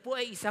 ito po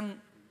ay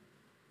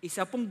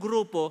isa pong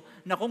grupo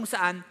na kung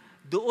saan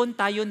doon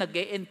tayo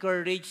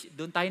nag-encourage,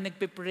 doon tayo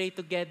nagpe-pray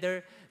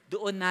together,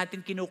 doon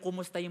natin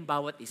kinukumusta yung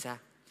bawat isa.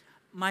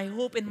 My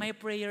hope and my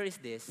prayer is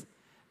this,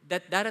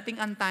 that darating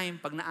ang time,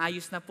 pag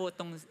naayos na po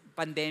itong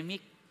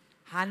pandemic,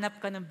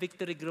 hanap ka ng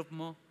victory group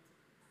mo.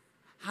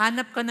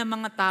 Hanap ka ng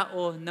mga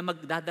tao na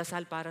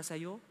magdadasal para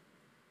sa'yo.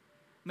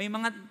 May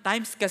mga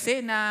times kasi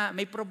na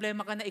may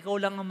problema ka na ikaw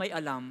lang ang may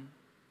alam.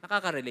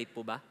 Nakaka-relate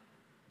po ba?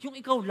 Yung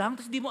ikaw lang,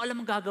 tapos di mo alam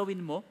ang gagawin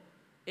mo.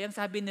 Eh, ang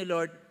sabi ni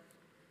Lord,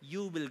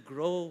 you will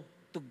grow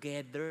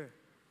together.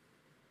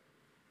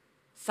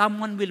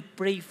 Someone will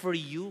pray for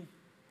you.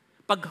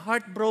 Pag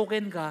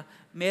heartbroken ka,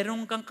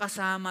 meron kang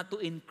kasama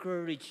to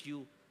encourage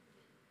you.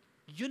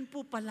 Yun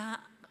pala,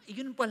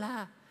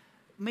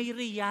 may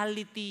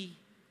reality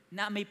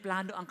na may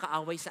plano ang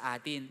kaaway sa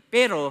atin.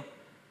 Pero,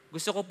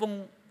 gusto ko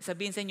pong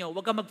sabihin sa inyo,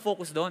 huwag ka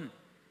mag-focus doon.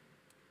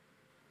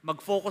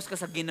 Mag-focus ka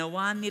sa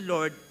ginawa ni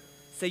Lord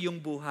sa iyong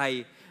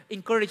buhay.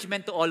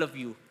 Encouragement to all of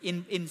you.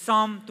 In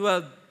Psalm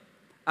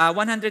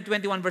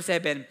 121 verse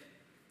 7,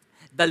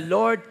 the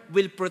Lord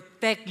will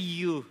protect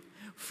you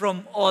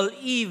from all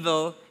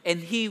evil and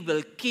He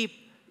will keep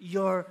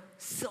your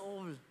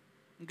soul.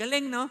 Ang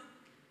galing, no?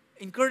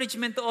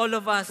 Encouragement to all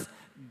of us.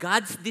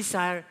 God's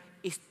desire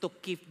is to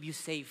keep you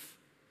safe.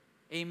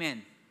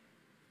 Amen.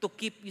 To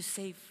keep you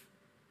safe.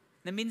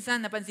 Na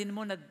minsan, napansin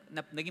mo,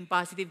 naging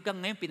positive ka,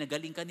 ngayon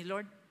pinagaling ka ni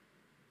Lord.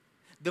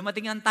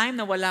 Dumating ang time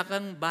na wala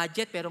kang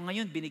budget, pero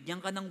ngayon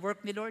binigyan ka ng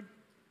work ni Lord.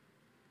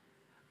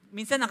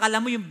 Minsan, akala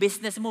mo yung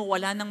business mo,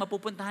 wala nang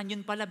mapupuntahan,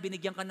 yun pala,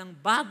 binigyan ka ng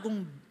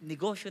bagong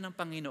negosyo ng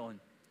Panginoon.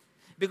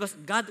 Because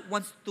God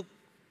wants to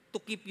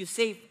keep you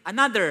safe.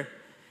 Another,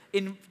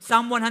 in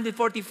Psalm 145,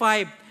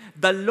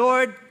 the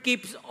Lord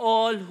keeps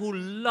all who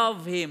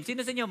love Him.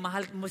 Sino sa inyo,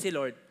 mahal mo si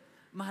Lord?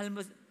 Mahal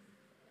mo,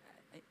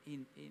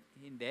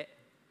 hindi.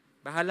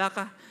 Bahala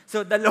ka.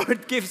 So the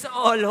Lord keeps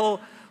all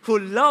who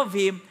love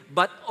Him,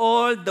 but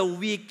all the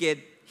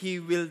wicked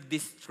He will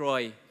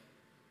destroy.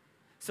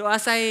 So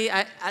as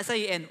I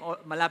end,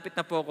 malapit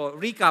na po ako,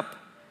 recap,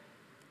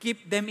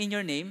 keep them in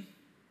your name,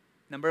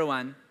 number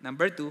 1.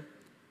 Number 2,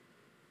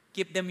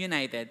 keep them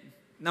united.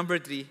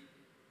 Number 3,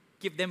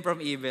 keep them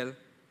from evil.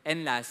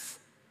 And last,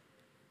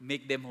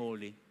 make them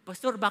holy.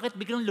 Pastor, bakit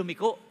biglang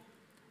lumiko?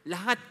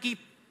 Lahat keep.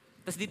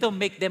 Tapos dito,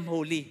 make them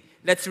holy.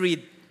 Let's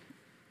read.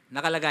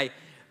 Nakalagay,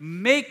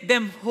 make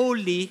them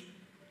holy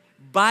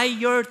by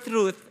your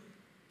truth.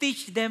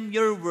 Teach them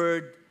your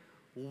word,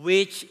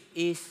 which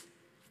is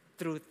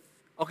truth.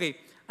 Okay,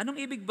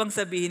 anong ibig bang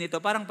sabihin ito?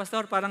 Parang,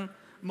 Pastor, parang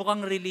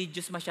mukhang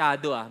religious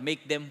masyado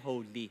make them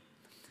holy.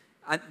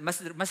 At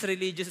mas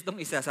religious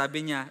itong isa,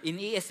 sabi niya, in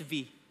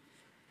ESV,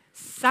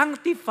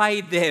 sanctify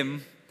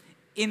them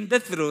in the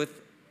truth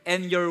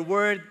and your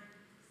word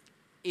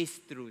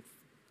is truth.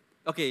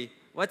 Okay,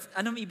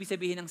 anong ibig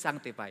sabihin ng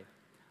sanctify?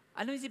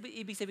 Ano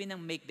ibig sabihin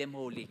ng make them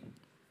holy?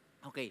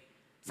 Okay,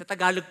 sa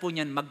Tagalog po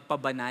niyan,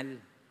 magpabanal.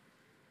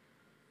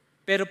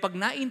 Pero pag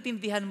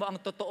naintindihan mo ang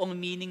totoong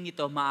meaning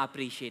nito,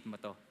 ma-appreciate mo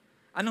to.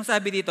 Anong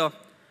sabi dito?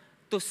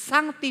 To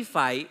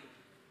sanctify,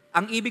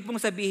 ang ibig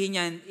pong sabihin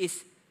niyan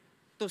is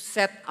to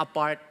set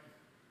apart.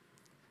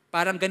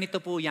 Parang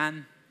ganito po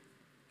yan,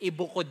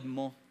 ibukod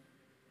mo.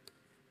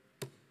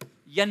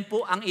 Yan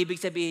po ang ibig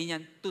sabihin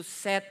niyan, to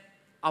set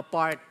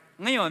apart.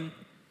 Ngayon,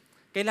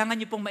 kailangan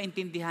niyo pong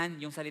maintindihan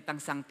yung salitang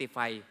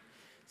sanctify.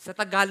 Sa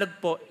Tagalog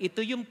po,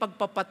 ito yung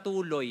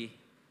pagpapatuloy,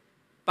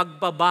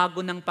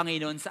 pagbabago ng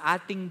Panginoon sa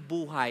ating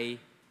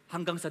buhay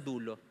hanggang sa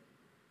dulo.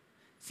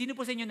 Sino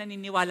po sa inyo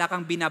naniniwala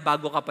kang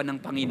binabago ka pa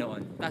ng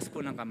Panginoon? Taas po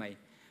ng kamay.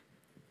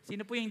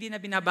 Sino po yung hindi na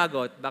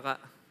binabago? Baka,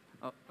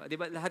 di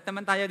ba, lahat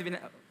naman tayo,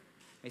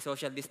 may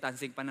social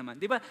distancing pa naman.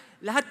 Di ba,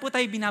 lahat po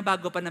tayo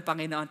binabago pa ng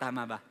Panginoon,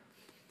 tama ba?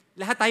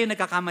 Lahat tayo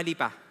nagkakamali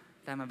pa,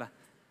 tama ba?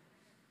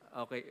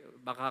 Okay,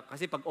 baka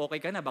kasi pag okay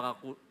ka na, baka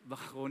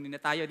kunin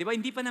na tayo. Di ba?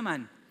 Hindi pa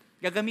naman.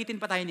 Gagamitin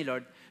pa tayo ni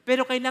Lord.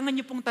 Pero kailangan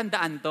niyo pong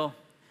tandaan to,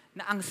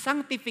 na ang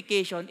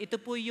sanctification,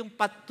 ito po yung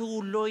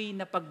patuloy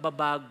na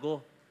pagbabago.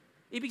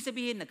 Ibig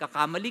sabihin,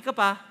 nagkakamali ka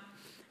pa,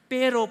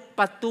 pero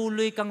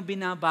patuloy kang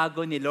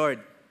binabago ni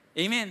Lord.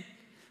 Amen?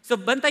 So,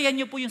 bantayan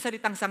niyo po yung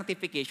salitang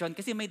sanctification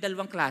kasi may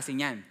dalawang klase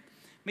niyan.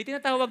 May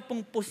tinatawag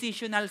pong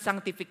positional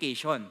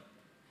sanctification.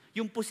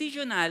 Yung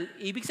positional,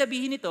 ibig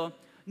sabihin nito,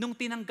 nung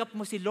tinanggap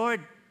mo si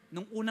Lord,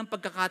 nung unang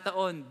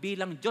pagkakataon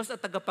bilang Diyos at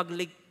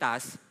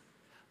tagapagligtas,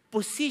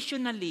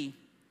 positionally,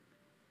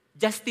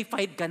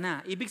 justified ka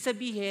na. Ibig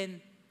sabihin,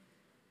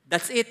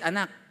 that's it,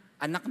 anak.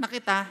 Anak na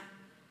kita.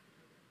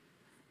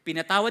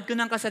 Pinatawad ko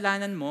ng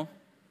kasalanan mo.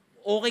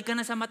 Okay ka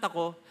na sa mata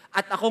ko.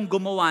 At akong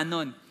gumawa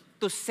nun.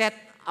 To set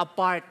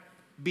apart.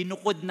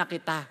 Binukod na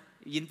kita.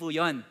 Yun po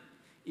yun.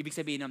 Ibig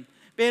sabihin nun.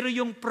 Pero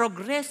yung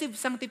progressive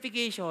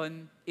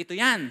sanctification, ito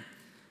yan.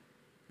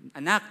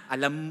 Anak,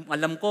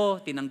 alam ko,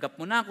 tinanggap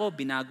mo na ako,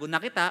 binago na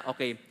kita,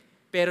 okay.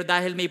 Pero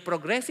dahil may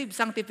progressive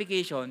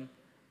sanctification,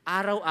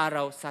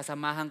 araw-araw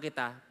sasamahan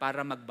kita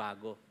para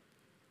magbago.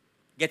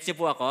 Gets niyo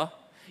po ako?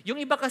 Yung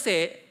iba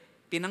kasi,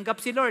 tinanggap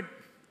si Lord.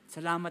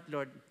 Salamat,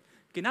 Lord.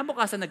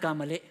 Kinabukasan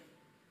nagkamali.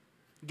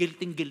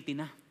 Guilty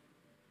na.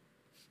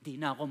 Di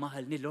na ako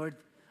mahal ni Lord.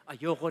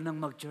 Ayoko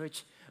nang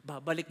mag-church.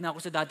 Babalik na ako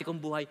sa dati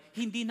kong buhay.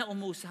 Hindi na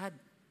umusad.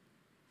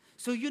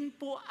 So yun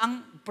po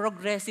ang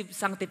progressive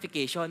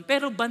sanctification.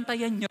 Pero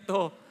bantayan nyo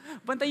to.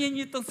 Bantayan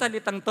nyo itong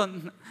salitang to.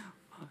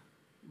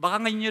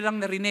 Baka ngayon nyo lang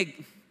narinig.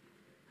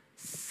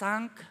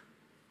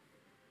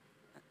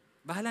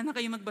 Bahala na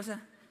kayo magbasa.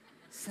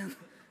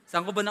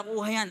 Saan ko ba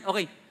nakuha yan?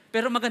 Okay.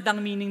 Pero magandang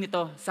meaning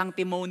nito,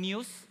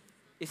 sanctimonious,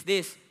 is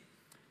this.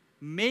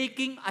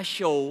 Making a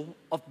show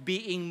of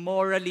being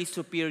morally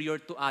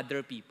superior to other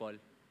people.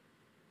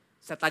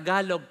 Sa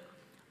Tagalog,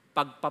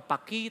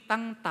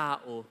 pagpapakitang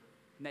tao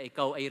na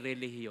ikaw ay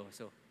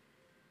relihiyoso.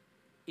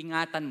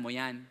 Ingatan mo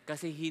yan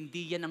kasi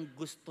hindi yan ang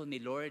gusto ni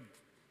Lord.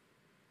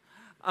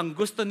 Ang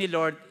gusto ni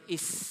Lord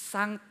is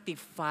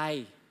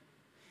sanctify,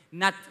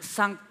 not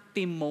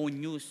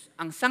sanctimonious.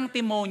 Ang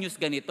sanctimonious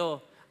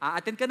ganito,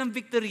 attend ka ng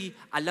victory,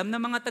 alam ng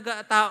mga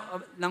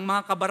ng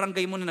mga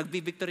kabarangay mo na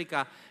nagbi-victory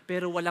ka,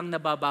 pero walang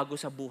nababago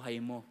sa buhay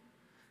mo.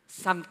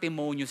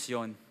 Sanctimonious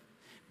yon.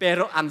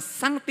 Pero ang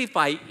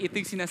sanctify, ito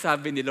yung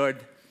sinasabi ni Lord.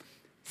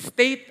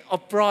 State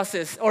of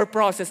process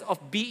of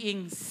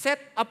being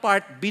set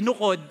apart,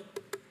 binukod,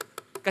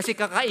 kasi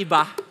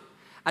kakaiba.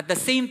 At the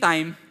same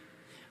time,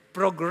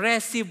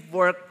 progressive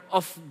work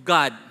of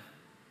God.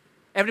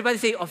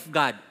 Everybody say, of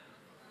God.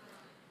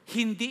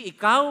 Hindi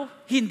ikaw,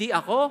 hindi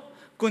ako,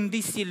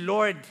 kundi si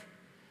Lord.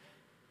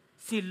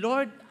 Si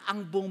Lord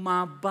ang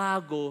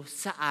bumabago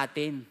sa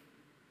atin.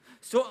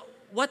 So,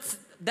 what's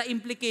the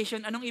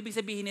implication? Anong ibig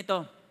sabihin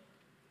nito?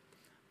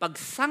 Pag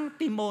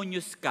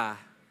sanctimonious ka,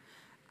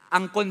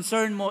 ang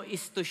concern mo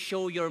is to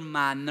show your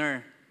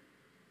manner.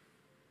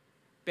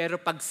 Pero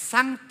pag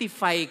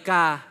sanctify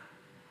ka,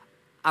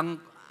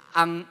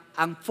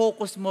 ang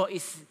focus mo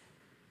is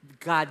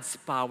God's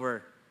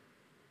power.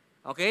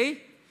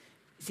 Okay?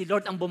 Si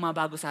Lord ang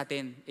bumabago sa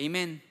atin.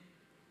 Amen.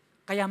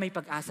 Kaya may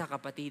pag-asa,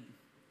 kapatid.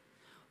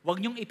 Huwag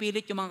niyong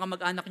ipilit yung mga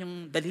kamag-anak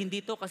niyong dalhin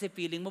dito kasi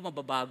feeling mo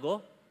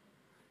mababago.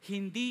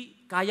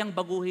 Hindi kayang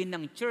baguhin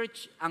ng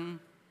church ang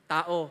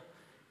tao.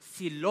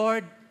 Si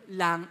Lord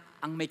lang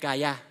ang may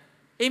kaya.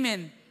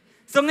 Amen.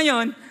 So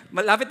ngayon,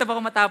 malapit na pa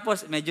ako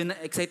matapos. Medyo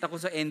na-excite ako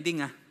sa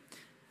ending.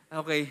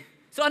 Okay.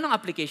 So anong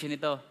application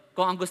nito?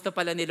 Kung ang gusto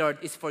pala ni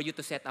Lord is for you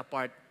to set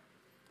apart.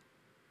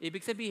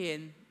 Ibig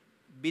sabihin,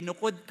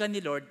 binukod ka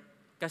ni Lord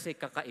kasi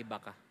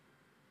kakaiba ka.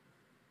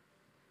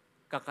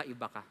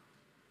 Kakaiba ka.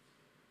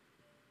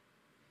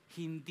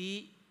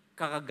 Hindi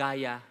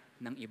kakagaya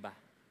ng iba.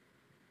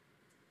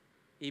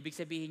 Ibig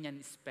sabihin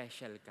yan,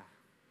 special ka.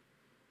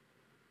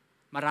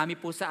 Marami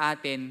po sa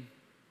atin,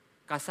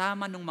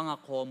 kasama ng mga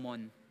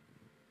common.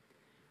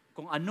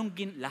 Kung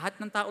lahat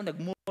ng tao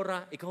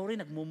nagmura, ikaw rin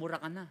nagmumura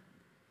ka na.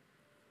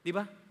 Di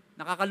ba?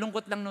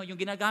 Nakakalungkot lang, no? Yung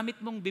ginagamit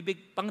mong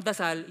bibig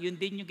pangdasal, yun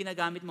din yung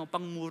ginagamit mong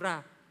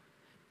pangmura.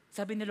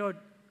 Sabi ni Lord,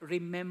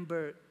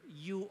 remember,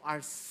 you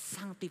are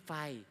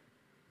sanctified.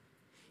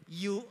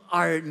 You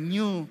are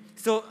new.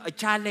 So, a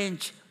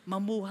challenge,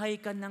 mamuhay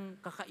ka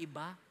ng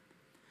kakaiba.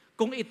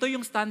 Kung ito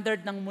yung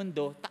standard ng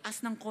mundo,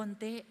 taas ng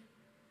konti.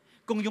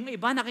 Kung yung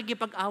iba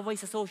nakikipag-away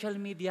sa social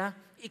media,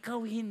 ikaw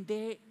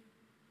hindi.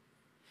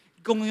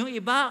 Kung yung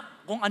iba,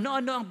 kung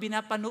ano-ano ang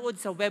binapanood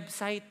sa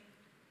website,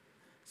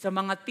 sa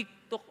mga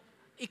TikTok,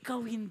 ikaw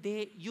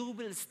hindi. You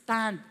will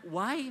stand.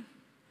 Why?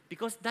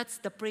 Because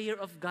that's the prayer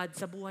of God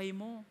sa buhay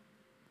mo.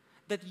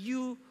 That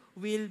you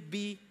will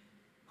be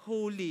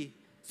holy.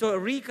 So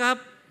recap,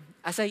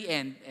 as I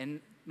end,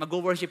 and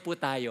mag-worship po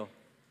tayo.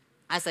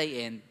 As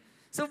I end.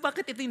 So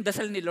bakit ito yung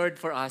dasal ni Lord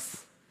for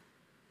us?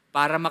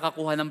 Para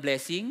makakuha ng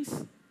blessings?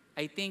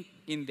 I think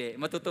hindi.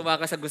 Matutuwa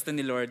ka sa gusto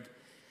ni Lord.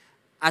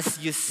 As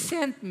you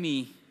sent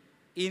me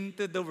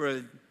into the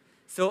world,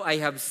 so I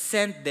have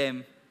sent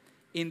them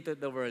into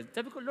the world.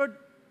 Sabi ko, Lord,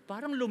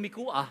 parang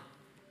lumiko ah.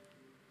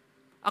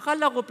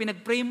 Akala ko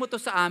pinag-pray mo to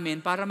sa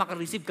amin para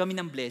makareceive kami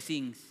ng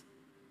blessings.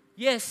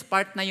 Yes,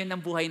 part na yun ng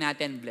buhay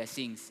natin,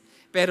 blessings.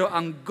 Pero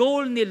ang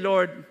goal ni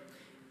Lord,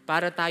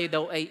 para tayo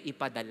daw ay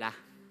ipadala.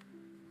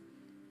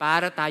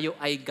 Para tayo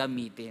ay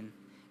gamitin.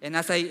 And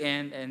as I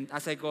end, and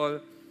as I call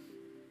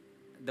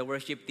the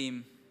worship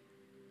team,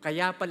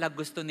 kaya pala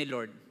gusto ni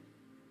Lord,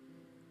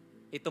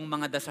 itong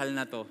mga dasal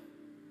na to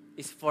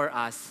is for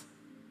us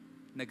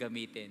na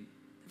gamitin.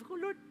 Sabi ko,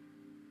 Lord,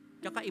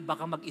 kakaiba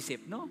ka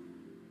mag-isip, no?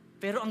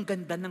 Pero ang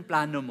ganda ng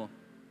plano mo.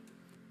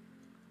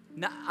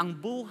 Na ang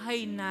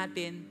buhay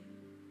natin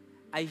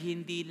ay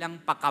hindi lang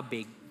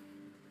pakabig.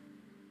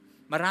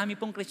 Marami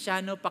pong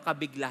Kristiyano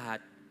pakabig lahat.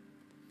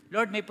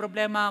 Lord, may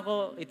problema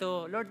ako,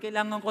 ito. Lord,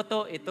 kailangan ko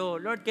to, ito.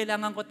 Lord,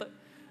 kailangan ko to.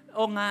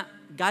 O nga,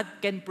 God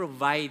can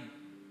provide.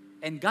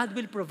 And God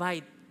will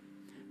provide.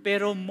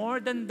 Pero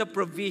more than the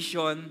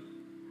provision,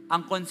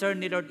 ang concern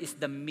ni Lord is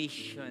the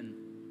mission.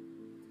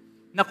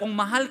 Na kung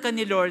mahal ka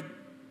ni Lord,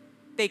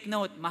 take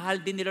note,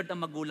 mahal din ni Lord ang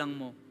magulang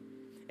mo.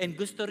 And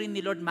gusto rin ni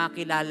Lord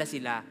makilala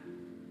sila.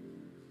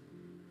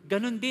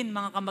 Ganon din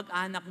mga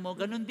kamag-anak mo,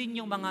 ganon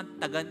din yung mga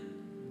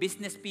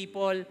business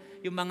people,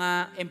 yung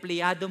mga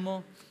empleyado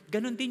mo,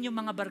 ganon din yung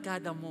mga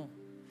barkada mo.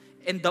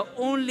 And the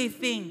only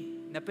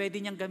thing na pwede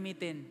niyang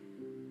gamitin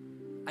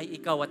ay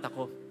ikaw at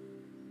ako.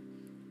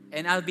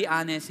 And I'll be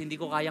honest, hindi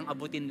ko kayang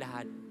abutin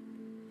lahat.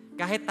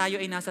 Kahit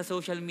tayo ay nasa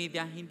social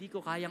media, hindi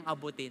ko kayang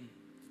abutin.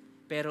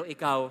 Pero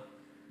ikaw,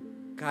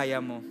 kaya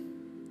mo.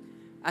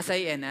 As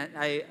I end,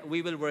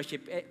 we will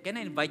worship. Can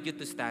I invite you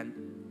to stand?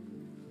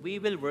 We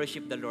will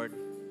worship the Lord.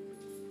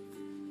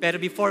 Pero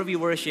before we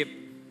worship,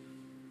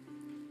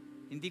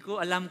 hindi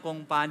ko alam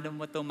kung paano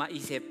mo to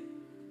maisip,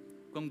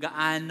 kung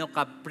gaano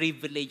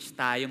ka-privileged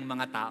tayong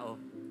mga tao.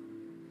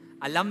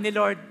 Alam ni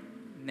Lord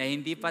na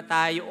hindi pa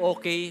tayo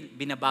okay,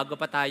 binabago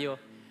pa tayo,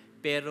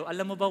 pero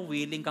alam mo ba,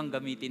 willing kang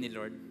gamitin ni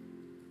Lord?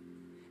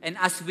 And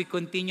as we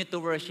continue to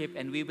worship,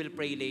 and we will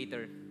pray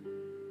later,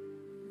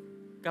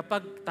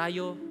 kapag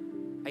tayo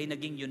ay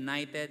naging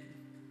united,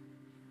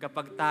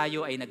 kapag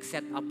tayo ay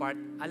nag-set apart,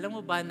 alam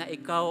mo ba na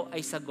ikaw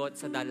ay sagot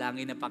sa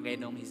dalangin ng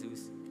Panginoong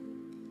Jesus?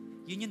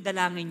 Yun yung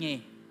dalangin niya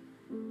eh.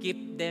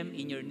 Keep them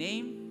in your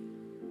name,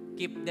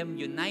 keep them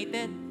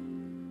united,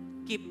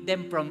 keep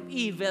them from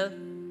evil,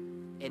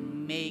 and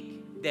make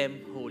them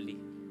holy.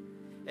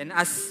 And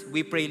as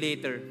we pray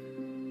later,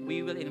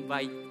 we will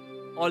invite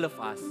all of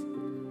us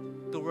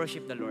to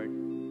worship the Lord.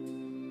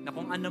 Na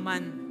kung ano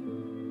man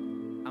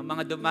ang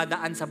mga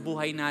dumadaan sa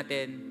buhay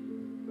natin,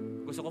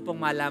 gusto ko pong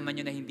malaman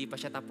nyo na hindi pa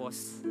siya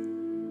tapos.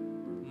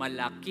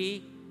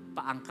 Malaki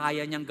pa ang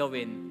kaya niyang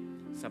gawin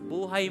sa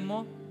buhay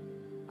mo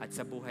at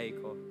sa buhay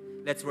ko.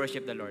 Let's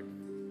worship the Lord.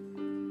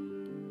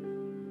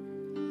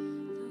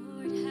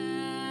 Lord,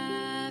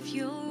 have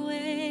your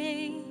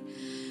way.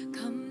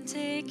 Come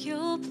take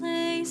your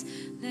place.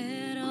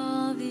 Let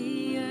all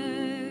the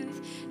earth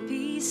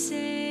be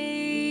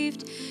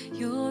saved.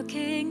 Your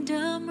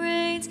kingdom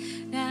reigns.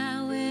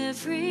 Now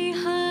every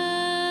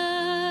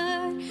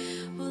heart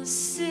will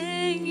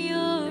sing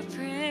your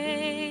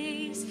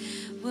praise.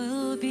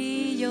 We'll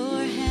be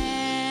your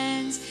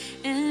hands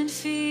and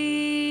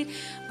feet.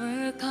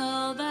 We're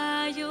called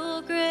by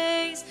your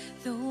grace.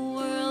 The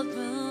world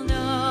will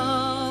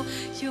know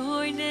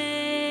your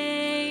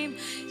name.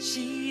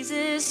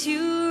 Jesus,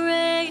 you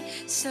reign.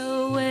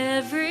 So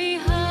every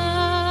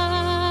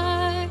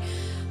heart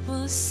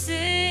will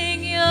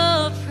sing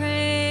your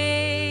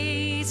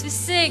praise. We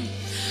sing,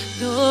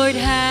 Lord,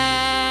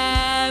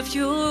 have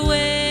your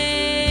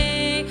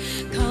way.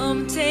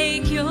 Come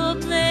take your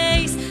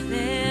place.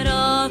 Let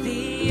all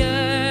the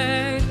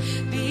earth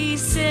be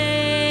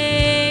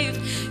saved.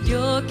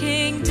 Your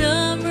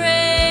kingdom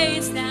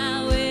reigns.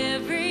 Now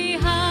every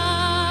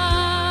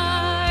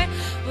heart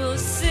will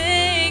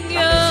sing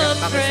your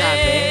praise.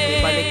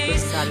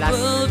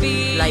 Will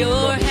be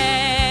your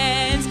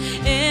hands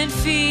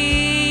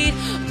feet.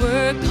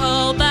 We're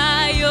called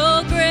by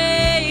your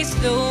grace.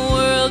 The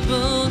world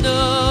will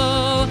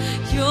know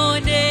your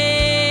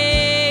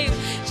name.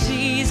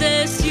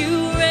 Jesus,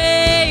 you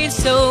reign.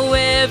 So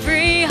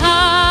every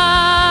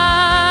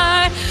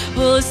heart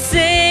will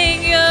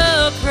sing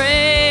your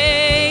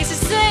praise.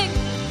 Sing,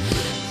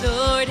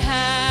 Lord,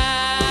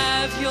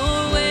 have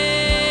your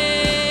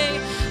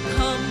way.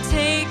 Come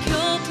take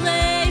your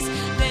place.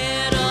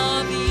 Let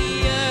all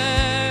the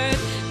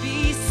earth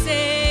be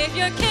saved.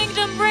 Your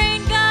kingdom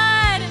reign,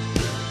 God.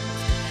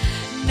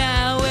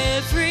 Now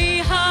every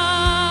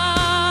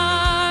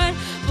heart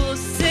will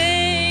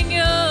sing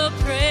your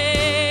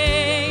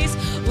praise.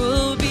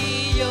 We'll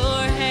be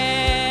your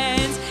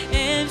hands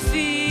and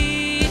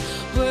feet.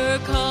 We're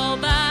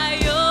called by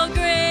your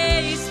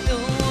grace. The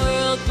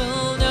world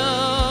will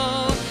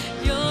know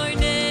your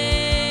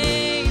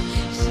name.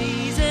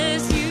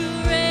 Jesus, you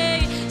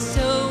reign.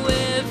 So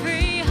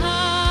every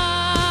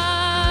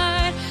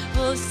heart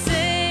will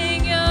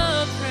sing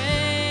your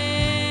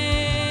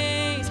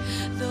praise.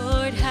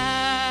 Lord,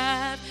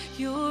 have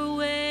your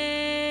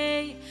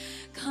way.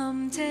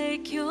 Come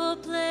take your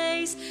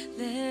place.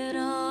 Let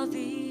all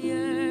the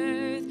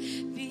earth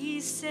be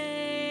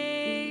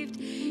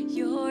saved.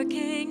 Your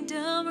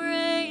kingdom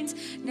reigns.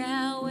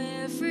 Now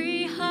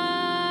every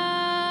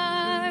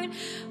heart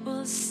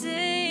will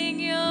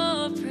sing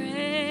your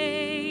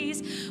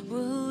praise.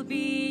 We'll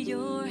be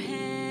your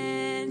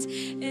hands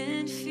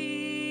and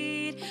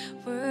feet.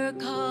 We're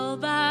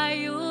called by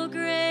your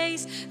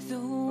grace.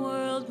 The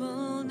world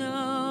will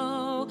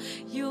know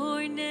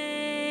your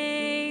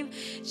name.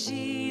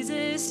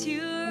 Jesus,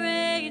 you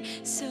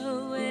reign.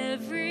 So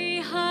every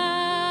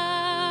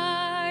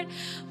heart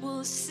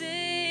will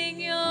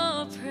sing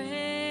your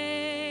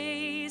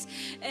praise.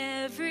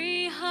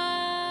 Every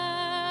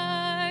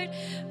heart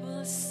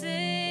will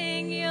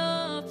sing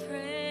your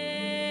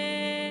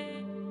praise.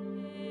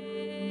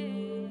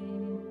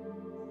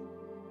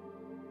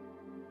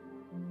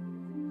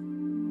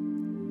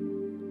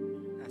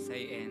 As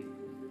I end,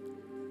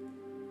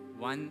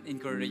 one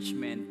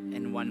encouragement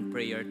and one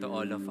prayer to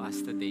all of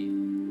us today.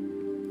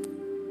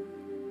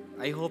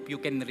 I hope you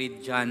can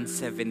read John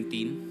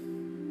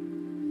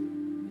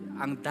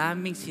 17. Ang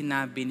daming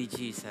sinabi ni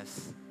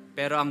Jesus,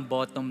 pero ang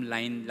bottom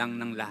line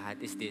lang ng lahat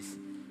is this,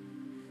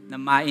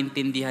 na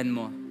maintindihan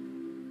mo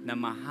na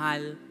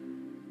mahal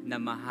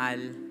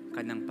ka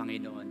ng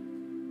Panginoon.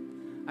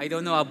 I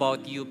don't know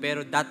about you,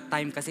 pero that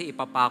time kasi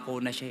ipapako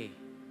na siya eh.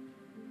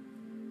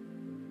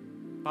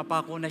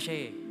 Papako na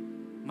siya eh.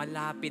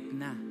 Malapit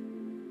na.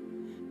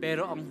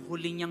 Pero ang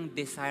huli niyang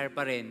desire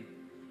pa rin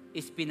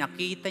is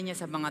pinakita niya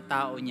sa mga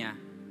tao niya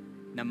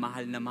na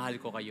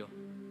mahal ko kayo.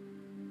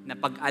 Na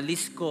pag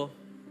alis ko,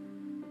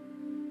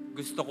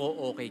 gusto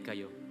ko okay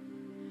kayo.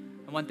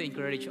 I want to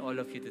encourage all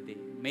of you today.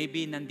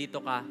 Maybe nandito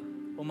ka,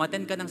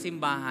 umattend ka ng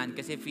simbahan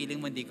kasi feeling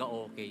mo hindi ka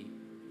okay.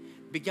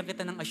 Bigyan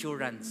kita ng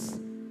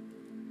assurance.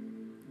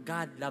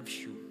 God loves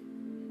you.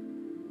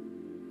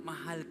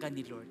 Mahal ka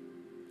ni Lord.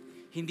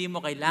 Hindi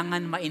mo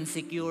kailangan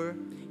ma-insecure,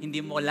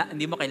 hindi mo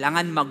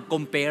kailangan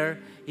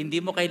mag-compare, hindi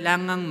mo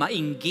kailangan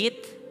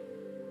mainggit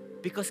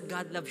because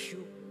God loves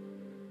you.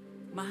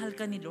 Mahal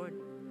ka ni Lord.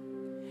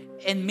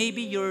 And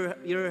maybe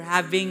you're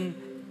having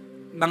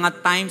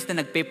mga times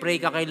na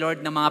nagpe-pray ka kay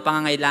Lord ng mga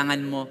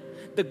pangangailangan mo.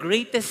 The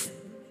greatest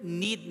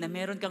need na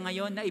meron ka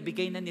ngayon na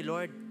ibigay na ni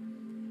Lord.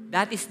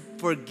 That is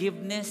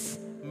forgiveness,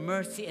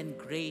 mercy, and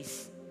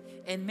grace.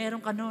 And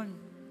meron ka nun.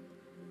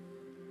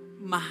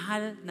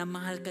 Mahal na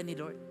mahal ka ni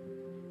Lord.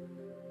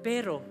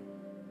 Pero,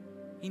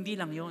 hindi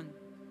lang yon.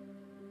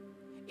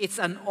 It's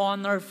an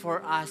honor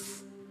for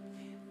us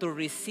to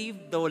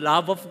receive the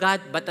love of God,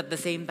 but at the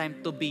same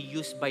time, to be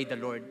used by the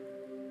Lord.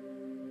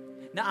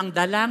 Na ang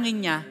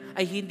dalangin niya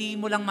ay hindi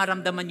mo lang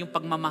maramdaman yung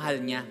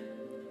pagmamahal niya.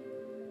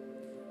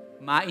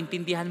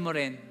 Maintindihan mo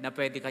rin na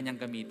pwede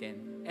kanyang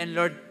gamitin. And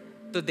Lord,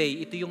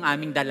 today, ito yung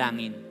aming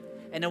dalangin.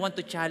 And I want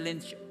to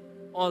challenge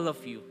all of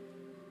you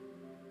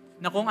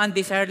na kung ang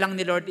desire lang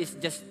ni Lord is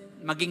just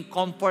maging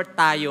comfort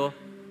tayo,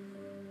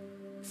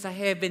 sa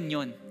heaven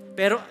yun.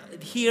 Pero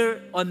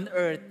here on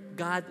earth,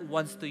 God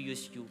wants to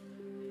use you.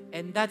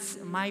 And that's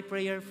my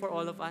prayer for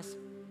all of us.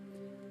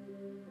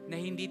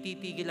 Na hindi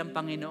titigil ang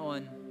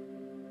Panginoon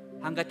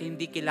hanggat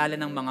hindi kilala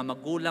ng mga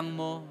magulang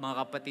mo, mga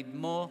kapatid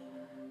mo,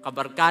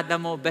 kabarkada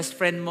mo, best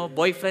friend mo,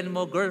 boyfriend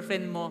mo,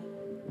 girlfriend mo,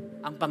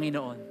 ang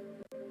Panginoon.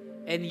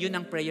 And yun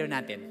ang prayer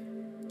natin.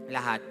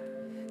 Lahat.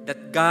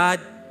 That God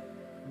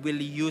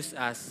will use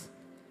us.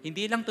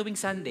 Hindi lang tuwing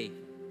Sunday,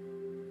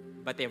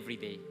 but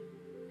every day.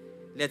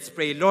 Let's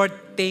pray. Lord,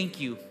 thank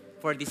you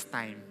for this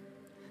time.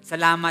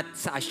 Salamat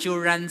sa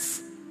assurance.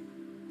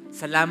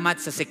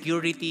 Salamat sa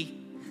security.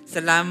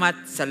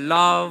 Salamat sa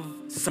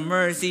love, sa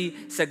mercy,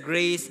 sa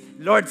grace.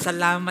 Lord,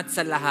 salamat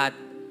sa lahat.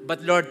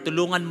 But Lord,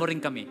 tulungan mo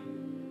rin kami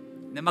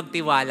na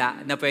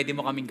magtiwala na pwede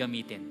mo kaming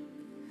gamitin.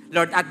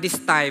 Lord, at this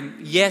time,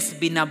 yes,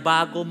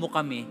 binabago mo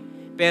kami,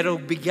 pero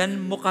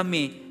bigyan mo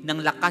kami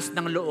ng lakas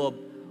ng loob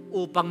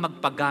upang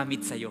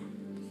magpagamit sa'yo.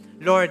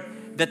 Lord,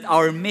 that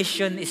our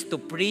mission is to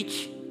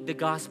preach the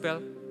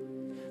gospel,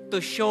 to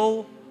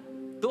show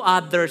to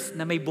others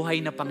na may buhay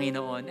na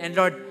Panginoon. And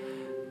Lord,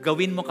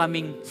 gawin mo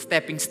kaming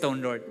stepping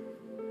stone, Lord.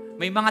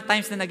 May mga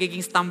times na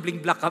nagiging stumbling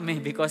block kami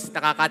because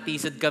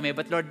nakakatisod kami.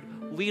 But Lord,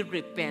 we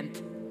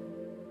repent.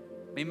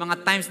 May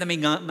mga times na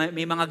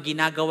may mga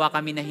ginagawa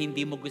kami na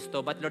hindi mo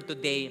gusto. But Lord,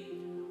 today,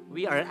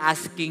 we are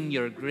asking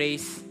your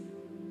grace,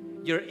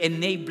 your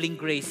enabling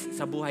grace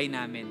sa buhay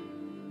namin,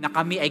 na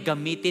kami ay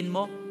gamitin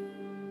mo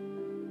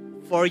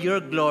for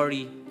your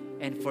glory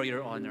and for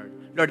your honor.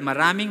 Lord,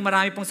 maraming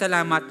pong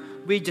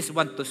salamat. We just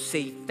want to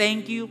say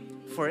thank you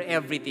for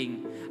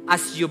everything.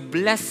 As you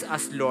bless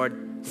us,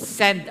 Lord,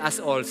 send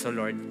us also,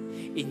 Lord.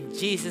 In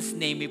Jesus'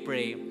 name we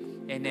pray.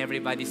 And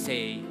everybody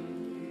say,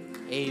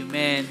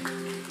 Amen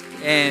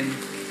and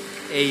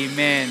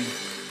Amen.